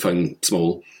an iPhone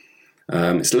small.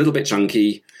 It's a little bit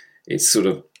chunky. It's sort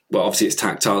of, well, obviously it's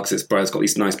tactile because it's got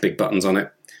these nice big buttons on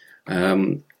it.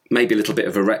 Maybe a little bit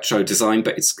of a retro design,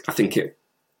 but that's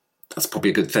probably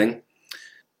a good thing.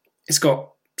 It's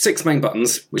got 6 main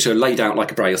buttons, which are laid out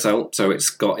like a Braille cell. So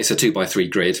it's a 2x3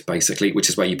 grid, basically, which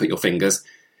is where you put your fingers.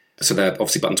 So they're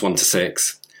obviously buttons 1 to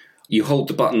 6. You hold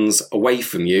the buttons away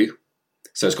from you.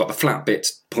 So it's got the flat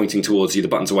bit pointing towards you, the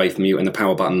buttons away from you, and the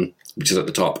power button, which is at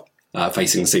the top,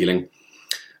 facing the ceiling.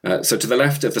 So to the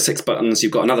left of the 6 buttons,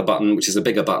 you've got another button, which is a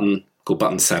bigger button called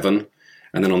button 7.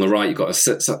 And then on the right, you've got a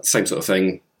same sort of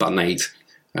thing, button 8,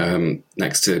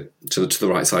 next to the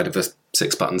right side of the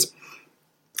 6 buttons.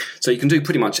 So you can do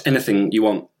pretty much anything you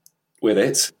want with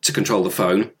it to control the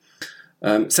phone.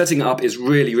 Setting it up is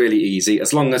really, really easy.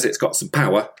 As long as it's got some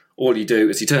power, all you do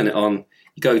is you turn it on,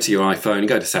 you go to your iPhone, you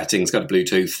go to settings, go to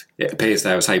Bluetooth, it appears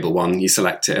there as Hable 1, you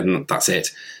select it, and that's it.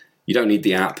 You don't need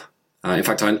the app. In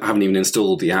fact, I haven't even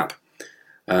installed the app.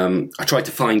 I tried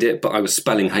to find it, but I was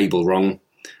spelling Hable wrong.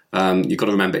 You've got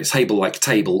to remember, it's Hable like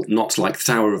table, not like the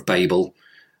Tower of Babel.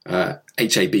 Hable,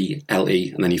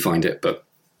 and then you find it. But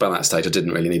by that stage, I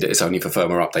didn't really need it. It's only for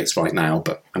firmware updates right now,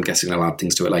 but I'm guessing I'll add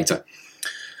things to it later.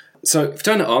 So if you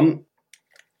turn it on.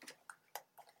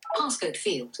 Passcode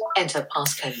field. Enter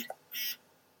passcode.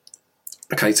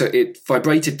 Okay, so it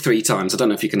vibrated 3 times. I don't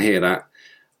know if you can hear that.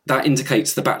 That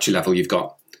indicates the battery level you've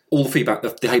got. All the feedback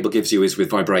that the Hable gives you is with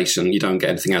vibration. You don't get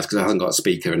anything else because it hasn't got a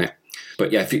speaker in it.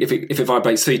 But yeah, if it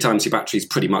vibrates 3 times, your battery's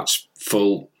pretty much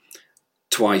full.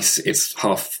 Twice, it's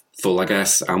half full, I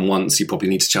guess. And once, you probably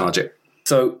need to charge it.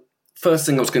 So first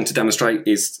thing I was going to demonstrate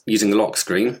is using the lock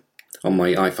screen on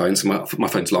my iPhone. So my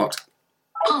phone's locked.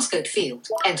 Passcode field.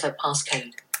 Enter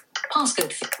passcode.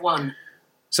 Passcode 1.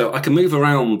 So I can move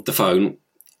around the phone,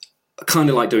 kind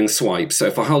of like doing swipes. So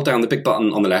if I hold down the big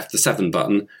button on the left, the 7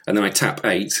 button, and then I tap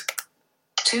 8.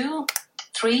 2,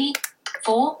 3,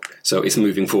 4. So it's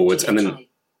moving forwards. And then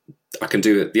I can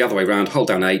do it the other way around, hold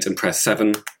down 8 and press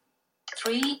 7.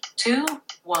 3, 2,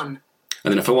 1.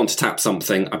 And then if I want to tap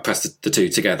something, I press the 2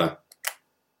 together.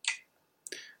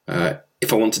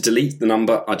 If I want to delete the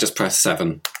number, I just press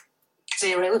 7.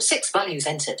 0 of 6 values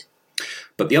entered.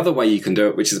 But the other way you can do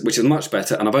it, which is much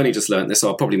better, and I've only just learned this, so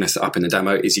I'll probably mess it up in the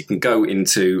demo, is you can go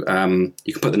into,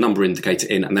 you can put the number indicator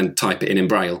in and then type it in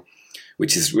Braille,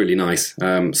 which is really nice.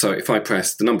 So if I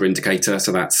press the number indicator,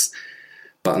 so that's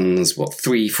buttons,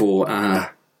 3, 4,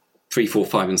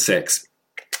 5 and 6.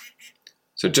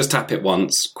 So just tap it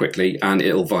once quickly and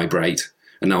it'll vibrate.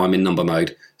 And now I'm in number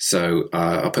mode. So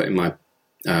I'll put in my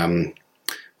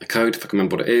code, if I can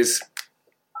remember what it is.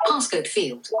 Passcode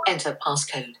field. Enter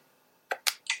passcode.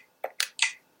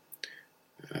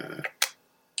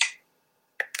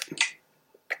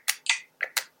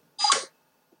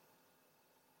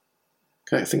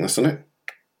 Okay, I think that's on it.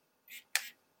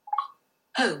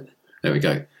 Home. There we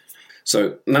go.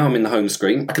 So now I'm in the home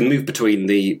screen. I can move between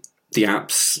the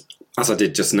apps as I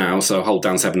did just now. So hold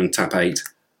down 7 and tap 8.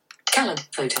 Calendar,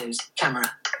 photos,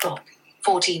 camera, clock,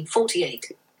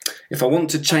 1448. If I want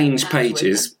to change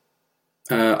pages,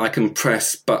 I can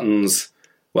press buttons.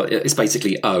 Well, it's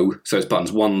basically O, so it's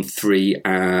buttons 1, 3,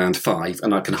 and 5,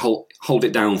 and I can hold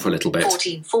it down for a little bit.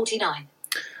 1449.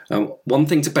 One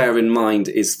thing to bear in mind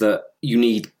is that you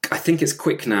need, I think it's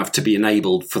QuickNav to be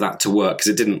enabled for that to work, because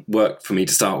it didn't work for me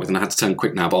to start with, and I had to turn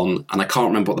QuickNav on, and I can't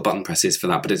remember what the button press is for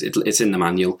that, but it's in the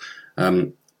manual,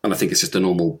 and I think it's just a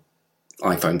normal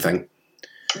iPhone thing.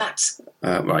 Maps.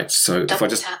 Right, so Double if I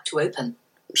just tap to open.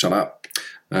 shut up.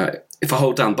 If I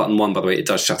hold down button 1, by the way, it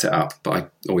does shut it up, but I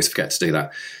always forget to do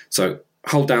that. So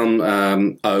hold down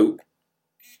O.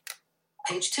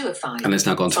 Page 2 of 5. And it's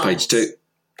now gone to page 2.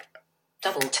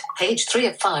 Double page 3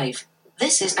 of 5.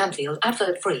 This is Anfield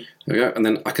advert free. There we go. And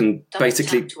then I can Double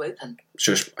basically tap to open.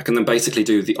 shush. I can then basically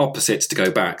do the opposite to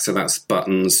go back. So that's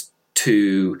buttons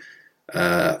 2,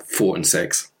 4, and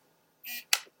 6.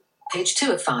 Page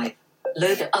 2 of 5.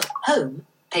 Load up home.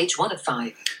 Page 1 of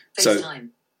 5. So- FaceTime.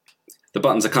 The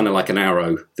buttons are kind of like an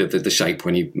arrow, the shape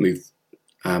when you move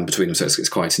between them, so it's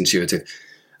quite intuitive.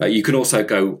 You can also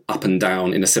go up and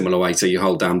down in a similar way. So you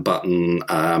hold down button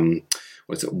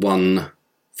 1,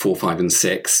 4, 5, and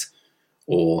 6,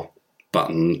 or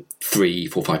button 3,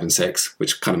 4, 5, and 6,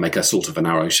 which kind of make a sort of an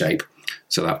arrow shape.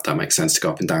 So that makes sense to go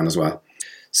up and down as well.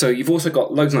 So you've also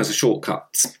got loads and loads of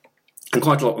shortcuts, and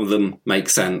quite a lot of them make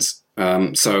sense.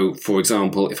 So, for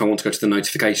example, if I want to go to the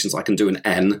notifications, I can do an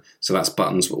N. So that's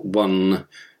buttons 1,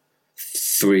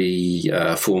 3,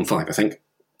 4, and 5, I think.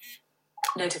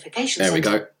 Notifications. There we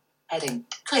center. go. Heading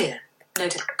clear.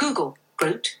 Google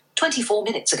grouped 24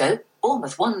 minutes ago.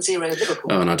 Bournemouth 1-0 Liverpool.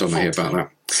 Oh, and I don't want to hear about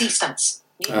that. See stats,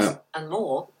 news, and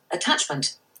more.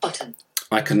 Attachment button.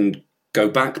 I can go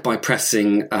back by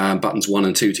pressing buttons 1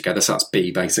 and 2 together. So that's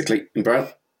B, basically, in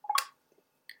Braille.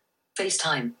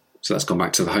 FaceTime. So that's gone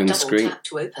back to the home Double screen. tap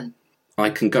to open. I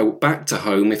can go back to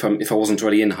home if I wasn't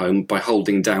already in home by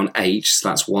holding down H. So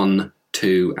that's 1,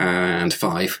 2, and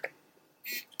 5.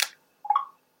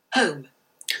 Home.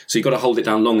 So you've got to hold it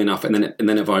down long enough, and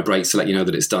then it vibrates to let you know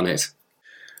that it's done it.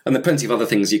 And there are plenty of other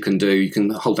things you can do. You can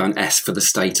hold down S for the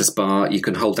status bar. You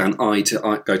can hold down I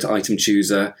to go to item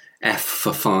chooser, F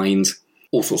for find,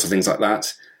 all sorts of things like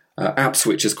that. App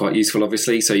switch is quite useful,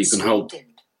 obviously. So you can hold. Dimmed.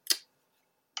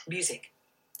 Music.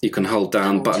 You can hold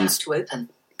down Double buttons. tap to open.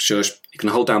 Shush. You can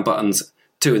hold down buttons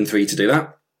 2 and 3 to do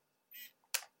that,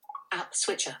 App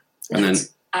switcher. And then-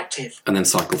 Notes. Active. and then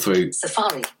cycle through.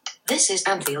 Safari. This is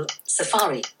Anfield.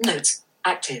 Safari. Notes.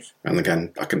 Active. And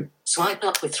again, I can Swipe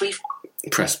up with 3.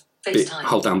 press B, FaceTime.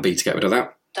 hold down B to get rid of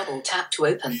that. Double tap to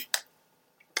open.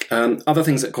 Other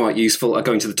things that are quite useful are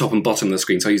going to the top and bottom of the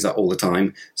screen, so I use that all the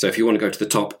time. So if you want to go to the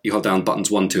top, you hold down buttons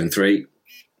 1, 2, and 3,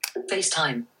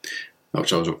 FaceTime.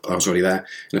 which I was already there.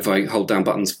 And if I hold down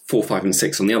buttons 4, 5, and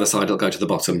 6 on the other side, it'll go to the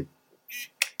bottom.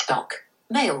 Dock.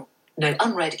 Mail. No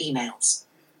unread emails.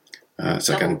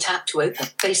 So Double again, tap to open.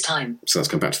 FaceTime. so let's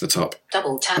go back to the top.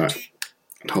 Double tap Right. to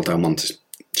And hold down 1 to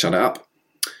shut it up.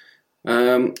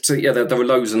 So yeah, there are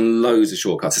loads and loads of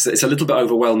shortcuts. It's a little bit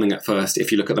overwhelming at first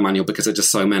if you look at the manual because there are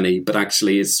just so many, but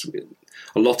actually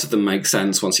a lot of them make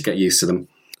sense once you get used to them.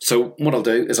 So what I'll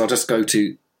do is I'll just go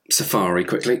to Safari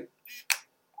quickly.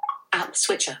 app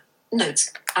switcher.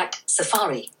 Notes.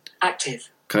 Safari. Active.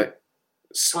 Okay.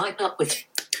 Swipe up with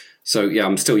So yeah,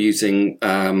 I'm still using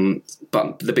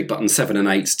the big button 7 and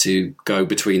 8 to go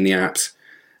between the apps.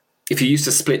 If you use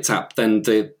the split tap, then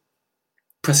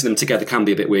pressing them together can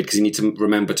be a bit weird because you need to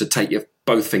remember to take your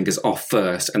both fingers off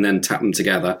first and then tap them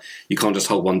together. You can't just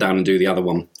hold one down and do the other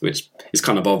one, which is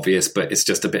kind of obvious, but it's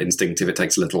just a bit instinctive. It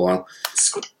takes a little while.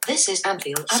 This is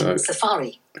Anfield. So-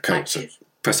 Safari. Okay, Active. so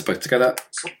press them both together.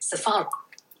 Safari.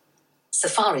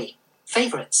 Safari.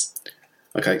 Favorites.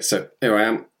 Okay, so here I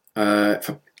am. If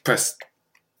I press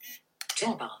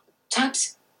Toolbar.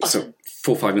 Tabs. So Button.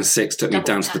 4, 5, and 6 took me Double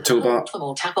down to the tap and toolbar. hold for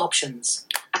more tab options.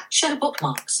 Show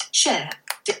bookmarks. Share.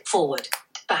 Dip forward.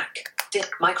 Back. Dip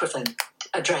microphone.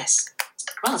 Address.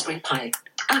 Raspberry Pi.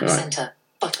 App Right. Center.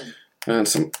 Button. And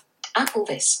some, Apple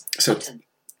this. So- Button.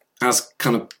 as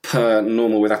kind of per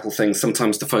normal with Apple things,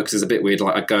 sometimes the focus is a bit weird.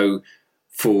 Like I go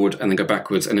forward and then go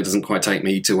backwards, and it doesn't quite take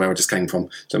me to where I just came from.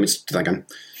 So let me just do that again.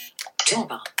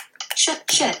 Toolbar.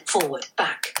 Share forward.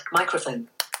 Back. Microphone.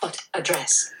 But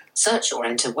address. Search or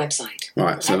enter website.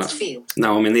 Right, so Text that's, field.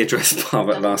 now I'm in the address bar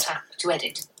at Double last. tap to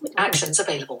edit. Actions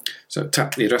available. So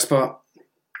tap the address bar.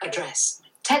 Address.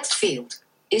 Text field.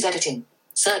 Is editing.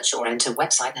 Search or enter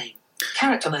website name.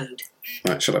 Character mode.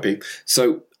 Right, should I be?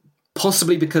 So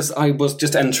possibly because I was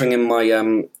just entering in my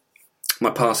my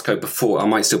passcode before, I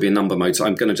might still be in number mode. So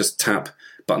I'm going to just tap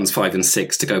buttons 5 and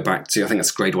 6 to go back to, I think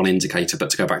that's grade 1 indicator, but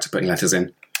to go back to putting letters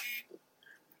in.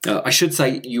 I should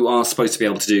say you are supposed to be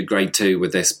able to do grade 2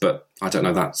 with this, but I don't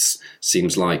know. That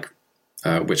seems like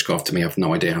witchcraft to me. I have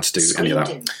no idea how to do any of that.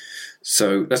 Screened in.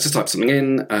 So let's just type something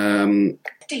in.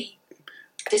 D.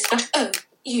 Discuss O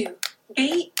U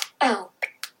B L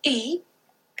E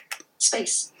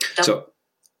space.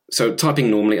 So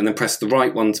typing normally, and then press the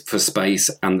right one for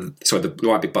space, and the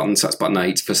right big button, so that's button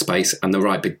 8 for space, and the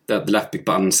left big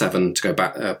button 7 to go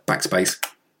backspace.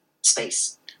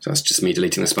 Space. So that's just me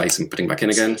deleting the space and putting back in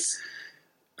again. Space.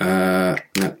 No.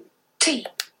 T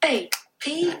A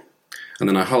P. And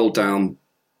then I hold down.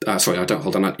 Sorry, I don't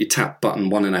hold down. You tap button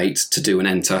 1 and 8 to do an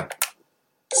enter.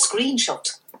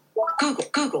 Screenshot.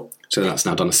 Google. So that's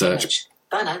now done a search.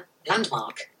 Banner.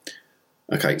 Landmark.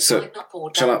 Okay, so Sign up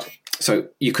or shall I? download. So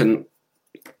you can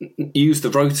use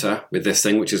the rotor with this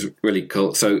thing, which is really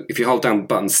cool. So if you hold down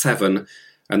button 7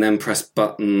 and then press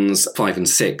buttons 5 and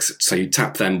 6, so you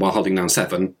tap them while holding down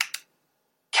 7.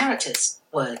 Characters.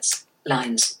 Words.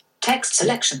 Lines. Text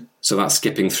selection. So that's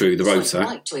skipping through the rotor. Swipe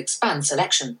right to expand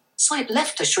selection. Swipe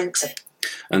left to shrink it.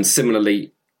 And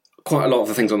similarly, quite a lot of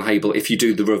the things on Hable, if you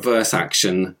do the reverse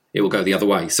action, it will go the other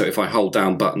way. So if I hold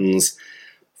down buttons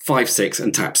 5, 6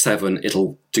 and tap 7,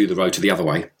 it'll do the rotor the other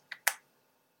way.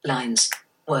 Lines.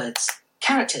 Words.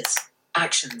 Characters.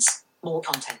 Actions. More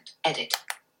content. Edit.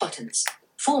 Buttons.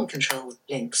 Form control.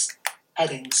 Links.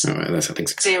 Headings. All right, there's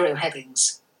headings. 0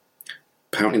 headings.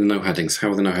 Apparently there are no headings. How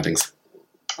are there no headings?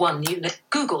 1 unit.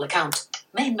 Google account.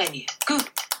 Main menu. Google.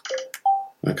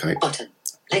 Okay. Button.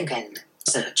 Link end.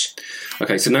 Search.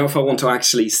 Okay, so now if I want to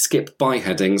actually skip by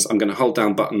headings, I'm going to hold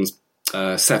down buttons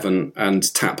 7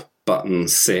 and tap button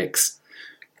 6.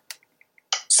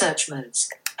 Search modes.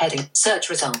 Heading. Search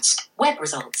results. Web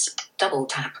results. Double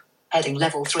tap. Heading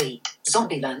level 3.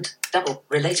 Zombieland. Double.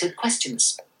 Related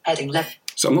questions. Heading level.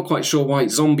 So I'm not quite sure why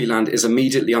Zombieland is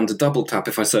immediately under double tap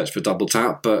if I search for double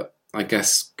tap, but I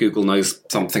guess Google knows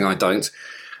something I don't.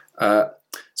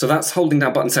 So that's holding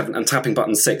down button 7 and tapping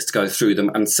button 6 to go through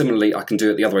them. And similarly, I can do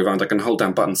it the other way around. I can hold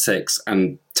down button 6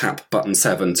 and tap button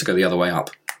 7 to go the other way up.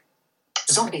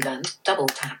 Zombieland. Double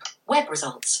tap. Web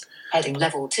results. Heading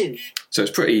level 2. So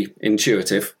it's pretty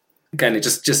intuitive. Again,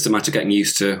 it's just a matter of getting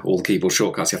used to all the keyboard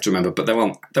shortcuts you have to remember. But there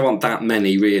aren't that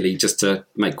many really, just to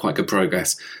make quite good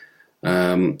progress.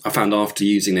 I found after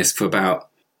using this for about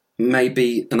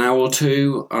maybe an hour or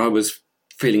 2, I was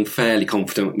feeling fairly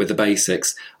confident with the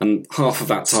basics, and half of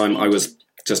that time I was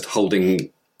just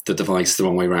holding the device the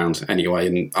wrong way around anyway,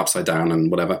 and upside down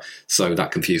and whatever, so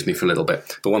that confused me for a little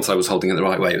bit. But once I was holding it the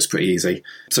right way, it was pretty easy.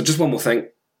 So just one more thing.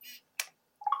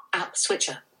 App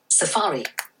switcher. Safari.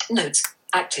 Notes.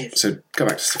 Active. So go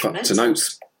back to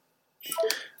notes.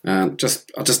 I'll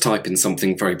just type in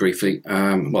something very briefly.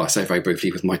 Well, I say very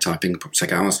briefly with my typing, it'll probably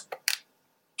take hours.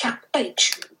 Cap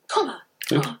H. Comma.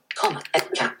 R. Comma.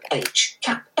 Cap H.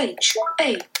 Cap H.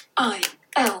 A. I.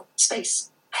 L.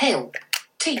 Space. Hale.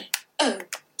 T. O.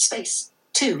 Space.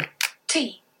 2.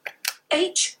 T.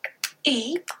 H.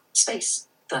 E. Space.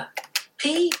 The.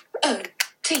 P. O.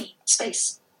 T.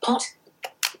 Space. Pot.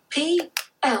 P.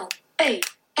 L. A.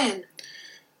 N.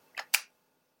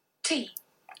 T.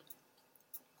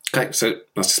 Okay, so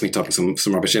that's just me typing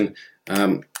some rubbish in.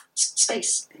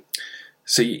 Space.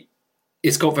 So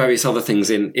it's got various other things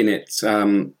in it,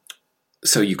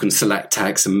 so you can select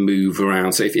text and move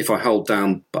around. So if I hold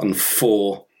down button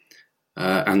 4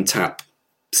 and tap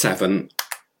 7...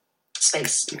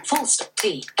 Space. Full stop.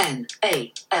 T. N.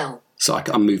 A. L. So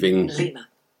I'm moving Lima.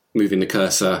 the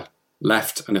cursor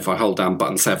left, and if I hold down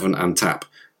button 7 and tap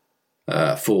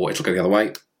 4, it'll go the other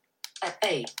way.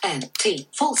 A. N. T.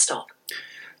 Full stop.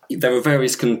 There are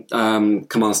various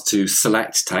commands to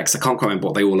select text. I can't quite remember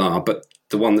what they all are, but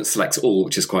the one that selects all,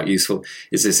 which is quite useful,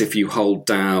 is this: if you hold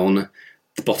down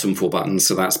the bottom 4 buttons,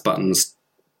 so that's buttons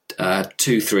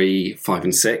 2, 3, 5,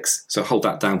 and 6. So hold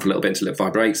that down for a little bit until it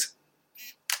vibrates.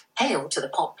 Hail to the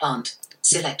pot plant.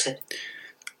 Selected.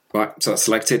 Right, so that's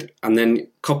selected. And then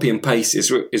copy and paste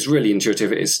is really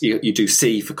intuitive. You do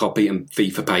C for copy and V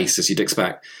for paste, as you'd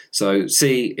expect. So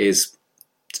C is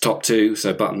the top 2,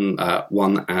 so button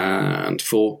 1 and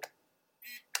 4.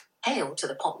 Hail to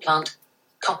the pot plant.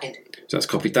 Copied. So that's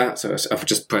copied that. So I'll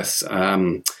just press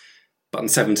button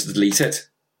 7 to delete it.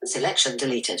 Selection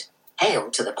deleted.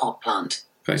 Hail to the pot plant.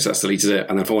 Okay, so that's deleted it.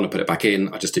 And then if I want to put it back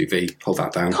in, I just do V, hold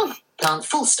that down. Comma. Plant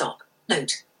full stop.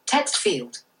 Note. Text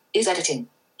field. Is editing.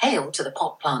 Hail to the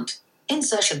pot plant.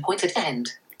 Insertion point at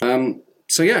end.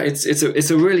 So yeah,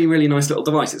 it's a really, really nice little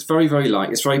device. It's very, very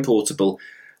light. It's very portable.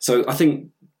 So I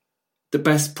think the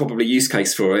best probably use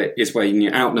case for it is when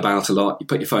you're out and about a lot, you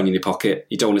put your phone in your pocket,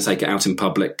 you don't want to take it out in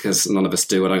public, because none of us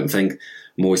do, I don't think.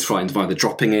 I'm always frightened of either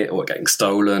dropping it or getting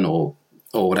stolen or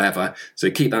whatever. So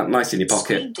you keep that nice in your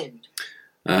pocket.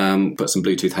 Put some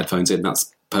Bluetooth headphones in,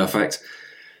 that's perfect.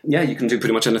 Yeah, you can do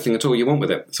pretty much anything at all you want with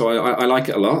it. So I like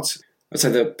it a lot. I'd say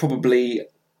there are probably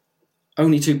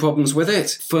only 2 problems with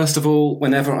it. First of all,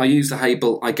 whenever I use the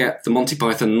Hable, I get the Monty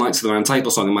Python Knights of the Round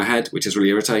Table song in my head, which is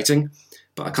really irritating,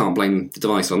 but I can't blame the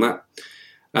device on that.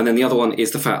 And then the other one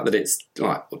is the fact that it's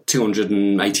like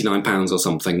 £289 or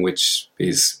something, which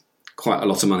is quite a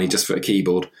lot of money just for a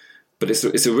keyboard. But it's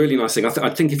a really nice thing. I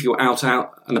think if you're out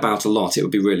and about a lot, it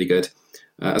would be really good.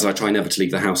 As I try never to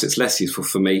leave the house, it's less useful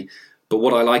for me. But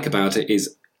what I like about it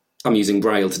is I'm using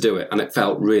Braille to do it, and it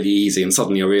felt really easy. And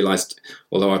suddenly I realised,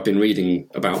 although I've been reading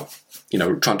about,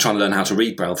 trying to learn how to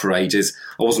read Braille for ages,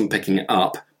 I wasn't picking it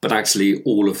up, but actually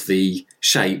all of the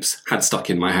shapes had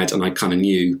stuck in my head, and I kind of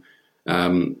knew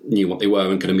what they were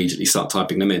and could immediately start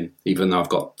typing them in, even though I've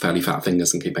got fairly fat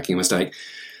fingers and keep making a mistake.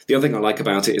 The other thing I like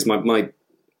about it is my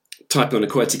typing on a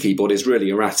QWERTY keyboard is really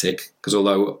erratic, because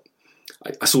although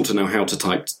I sort of know how to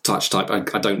touch type, I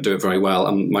don't do it very well,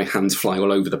 and my hands fly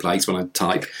all over the place when I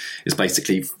type. It's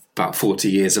basically about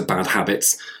 40 years of bad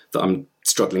habits that I'm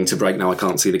struggling to break now. I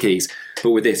can't see the keys.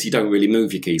 But with this, you don't really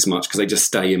move your keys much because they just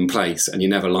stay in place, and you're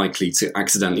never likely to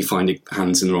accidentally find your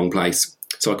hands in the wrong place.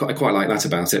 So I quite like that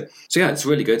about it. So yeah, it's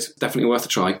really good. Definitely worth a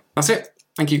try. That's it.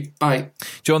 Thank you. Bye.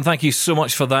 John, thank you so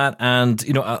much for that. And,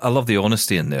 I love the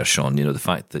honesty in there, Sean. The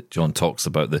fact that John talks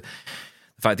about the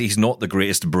fact that he's not the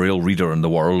greatest Braille reader in the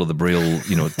world or the Braille,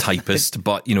 typist,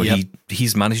 but, Yep.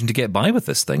 he's managing to get by with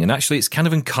this thing. And actually, it's kind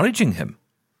of encouraging him.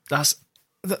 That's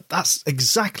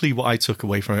exactly what I took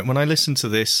away from it. When I listened to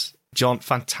this, John,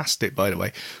 fantastic, by the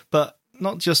way, but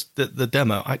not just the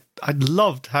demo. I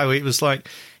loved how it was like,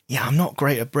 yeah, I'm not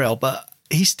great at Braille, but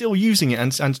he's still using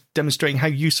it and demonstrating how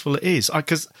useful it is.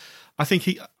 Because I think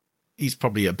he's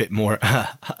probably a bit more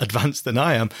advanced than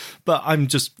I am, but I'm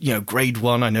just, grade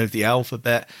 1. I know the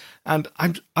alphabet, and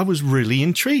I was really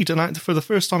intrigued. And for the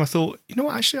first time, I thought,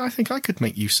 actually, I think I could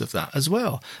make use of that as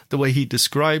well. The way he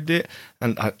described it,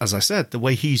 and as I said, the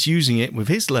way he's using it with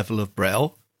his level of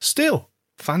Braille, still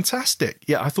fantastic.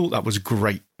 Yeah, I thought that was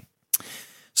great.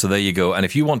 So there you go. And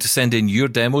if you want to send in your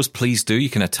demos, please do. You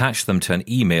can attach them to an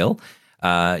email.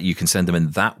 You can send them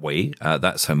in that way.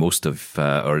 That's how most of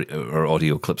our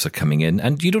audio clips are coming in.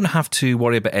 And you don't have to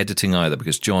worry about editing either,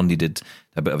 because John needed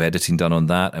a bit of editing done on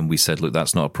that. And we said, look,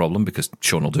 that's not a problem because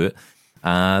Sean will do it.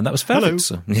 And that was perfect. Hello.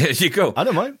 So there you go. I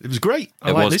don't mind. It was great.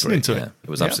 I like listening to it. Yeah, it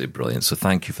was absolutely brilliant. So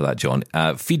thank you for that, John.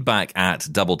 Feedback at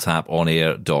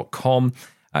doubletaponair.com.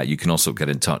 You can also get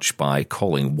in touch by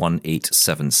calling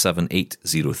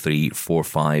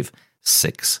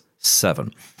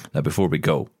 1-877-803-4567. Now, before we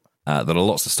go, there are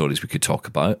lots of stories we could talk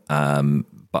about,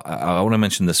 but I want to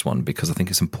mention this one because I think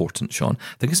it's important, Sean.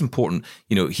 I think it's important.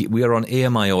 We are on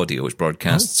AMI Audio, which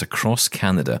broadcasts across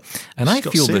Canada, and I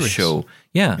feel this show.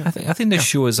 Yeah, I think this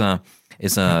show is a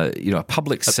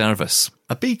public service,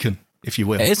 a beacon, if you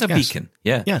will. It is a beacon.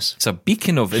 Yeah, yes, it's a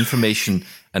beacon of information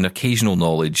and occasional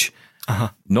knowledge.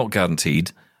 Not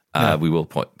guaranteed. We will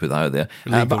put that out there.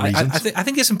 But I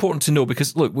think it's important to know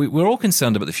because, look, we're all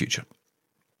concerned about the future.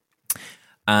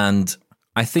 And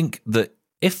I think that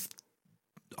if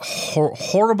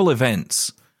horrible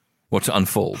events were to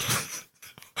unfold...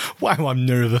 Wow, I'm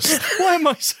nervous. Why am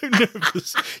I so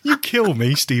nervous? You kill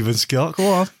me, Stephen Scott.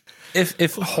 Go on.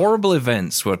 If horrible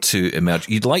events were to emerge,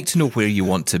 you'd like to know where you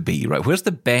want to be, right? Where's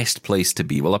the best place to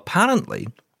be? Well, apparently,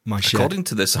 according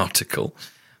to this article...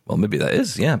 Well, maybe that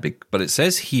is, yeah. But it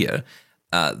says here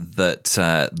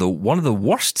that one of the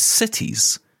worst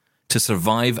cities to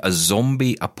survive a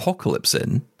zombie apocalypse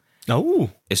in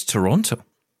is Toronto.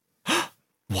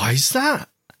 Why is that?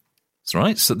 That's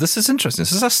right. So this is interesting.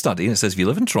 This is a study, and it says if you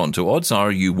live in Toronto, odds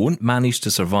are you won't manage to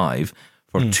survive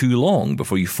for too long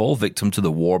before you fall victim to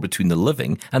the war between the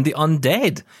living and the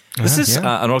undead. This is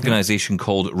an organisation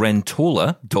called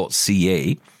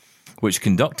Rentola.ca, which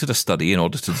conducted a study in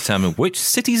order to determine which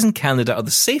cities in Canada are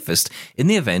the safest in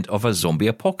the event of a zombie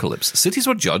apocalypse. Cities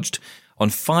were judged on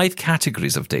 5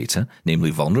 categories of data, namely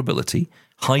vulnerability,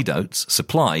 hideouts,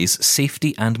 supplies,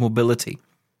 safety, and mobility.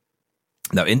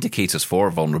 Now, indicators for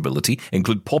vulnerability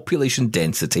include population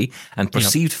density and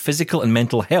perceived physical and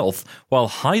mental health, while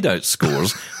hideout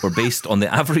scores were based on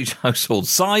the average household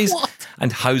size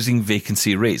and housing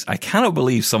vacancy rates. I cannot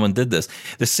believe someone did this.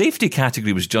 The safety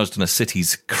category was judged on a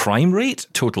city's crime rate,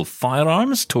 total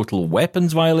firearms, total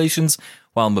weapons violations,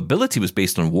 while mobility was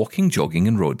based on walking, jogging,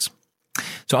 and roads.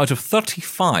 So out of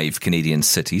 35 Canadian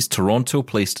cities, Toronto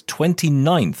placed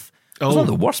 29th. It's not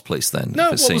the worst place then. No,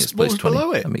 if it's saying it's placed 20.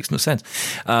 below it? That makes no sense.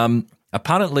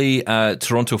 Apparently,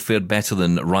 Toronto fared better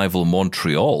than rival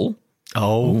Montreal.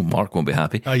 Oh, Mark won't be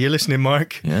happy. Are you listening,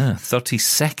 Mark? Yeah,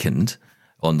 32nd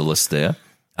on the list there.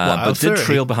 Wow, but did 30?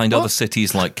 trail behind other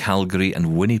cities like Calgary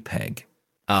and Winnipeg.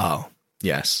 Oh,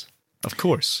 yes. Of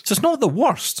course. So it's not the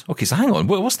worst. Okay, so hang on.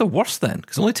 What's the worst then?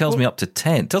 Because it only tells me up to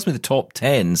 10. It tells me the top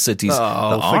 10 cities that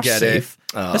are safe.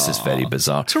 This is very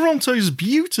bizarre. Toronto's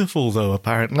beautiful, though,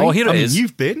 apparently. Oh, here it is.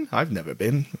 You've been. I've never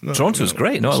been. Toronto's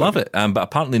great. No, I love it. But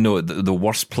apparently, no, the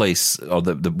worst place or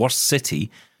the worst city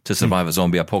to survive a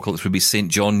zombie apocalypse would be St.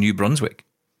 John, New Brunswick.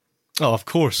 Oh, of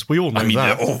course. We all know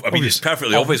that. It's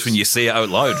perfectly obvious when you say it out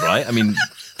loud, right? I mean,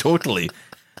 totally.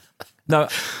 Now,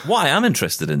 what I am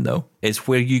interested in, though, is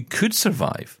where you could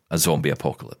survive a zombie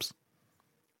apocalypse.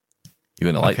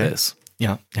 You're going to like this.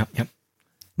 Yeah.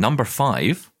 Number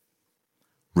 5,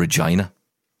 Regina.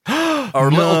 Our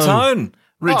little town,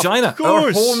 Regina,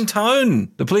 our hometown.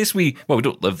 The place we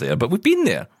don't live there, but we've been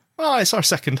there. Oh, it's our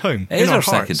second home. It is our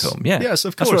second home, yeah. Yes,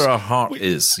 of course. That's where our heart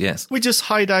is, yes. We just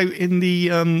hide out in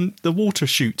the water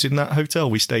chute in that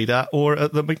hotel we stayed at, or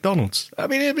at the McDonald's. I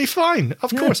mean, it'd be fine.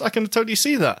 Of course, I can totally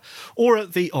see that. Or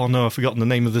at the, I've forgotten the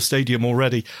name of the stadium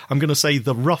already. I'm going to say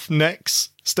the Roughnecks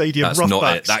Stadium. That's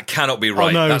not it. That cannot be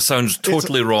right. No. That sounds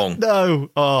totally wrong. No.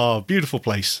 Oh, beautiful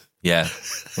place. Yeah,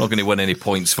 we're not going to win any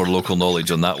points for local knowledge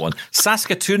on that one.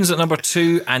 Saskatoon's at number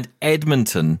 2, and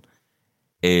Edmonton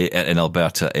in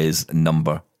Alberta is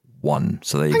number 1.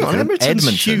 So there you go.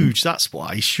 Edmonton's huge. That's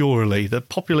why, surely. The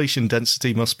population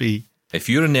density must be... If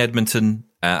you're in Edmonton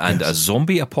and a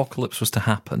zombie apocalypse was to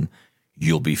happen,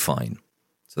 you'll be fine.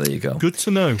 So there you go. Good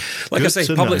to know. Like I say,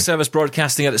 public service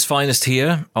broadcasting at its finest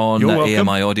here on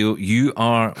AMI Audio. You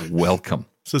are welcome.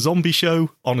 It's a zombie show,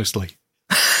 honestly.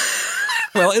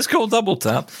 Well, it's called Double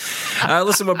Tap.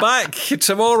 Listen, we're back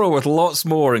tomorrow with lots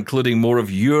more, including more of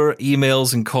your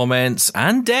emails and comments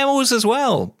and demos as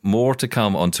well. More to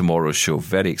come on tomorrow's show.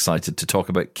 Very excited to talk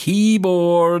about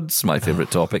keyboards, my favourite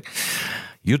topic.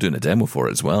 You're doing a demo for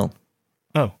it as well.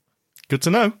 Oh, good to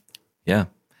know. Yeah.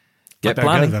 Get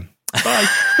planning. Go then. Bye.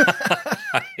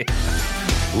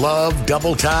 Love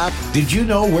Double Tap? Did you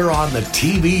know we're on the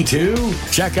TV too?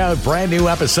 Check out brand new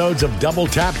episodes of Double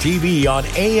Tap TV on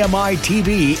AMI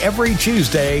TV every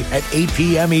Tuesday at 8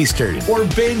 p.m. Eastern. Or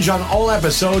binge on all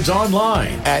episodes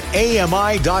online at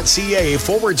ami.ca/Double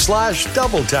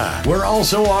Tap. We're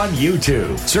also on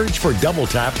YouTube. Search for Double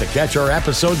Tap to catch our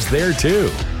episodes there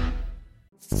too.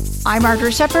 I'm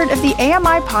Margaret Shepard of the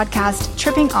AMI podcast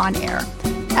Tripping On Air.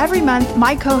 Every month,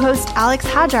 my co-host Alex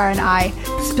Hajar and I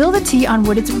spill the tea on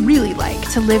what it's really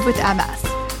like to live with MS.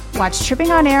 Watch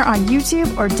Tripping On Air on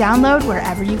YouTube or download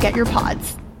wherever you get your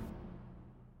pods.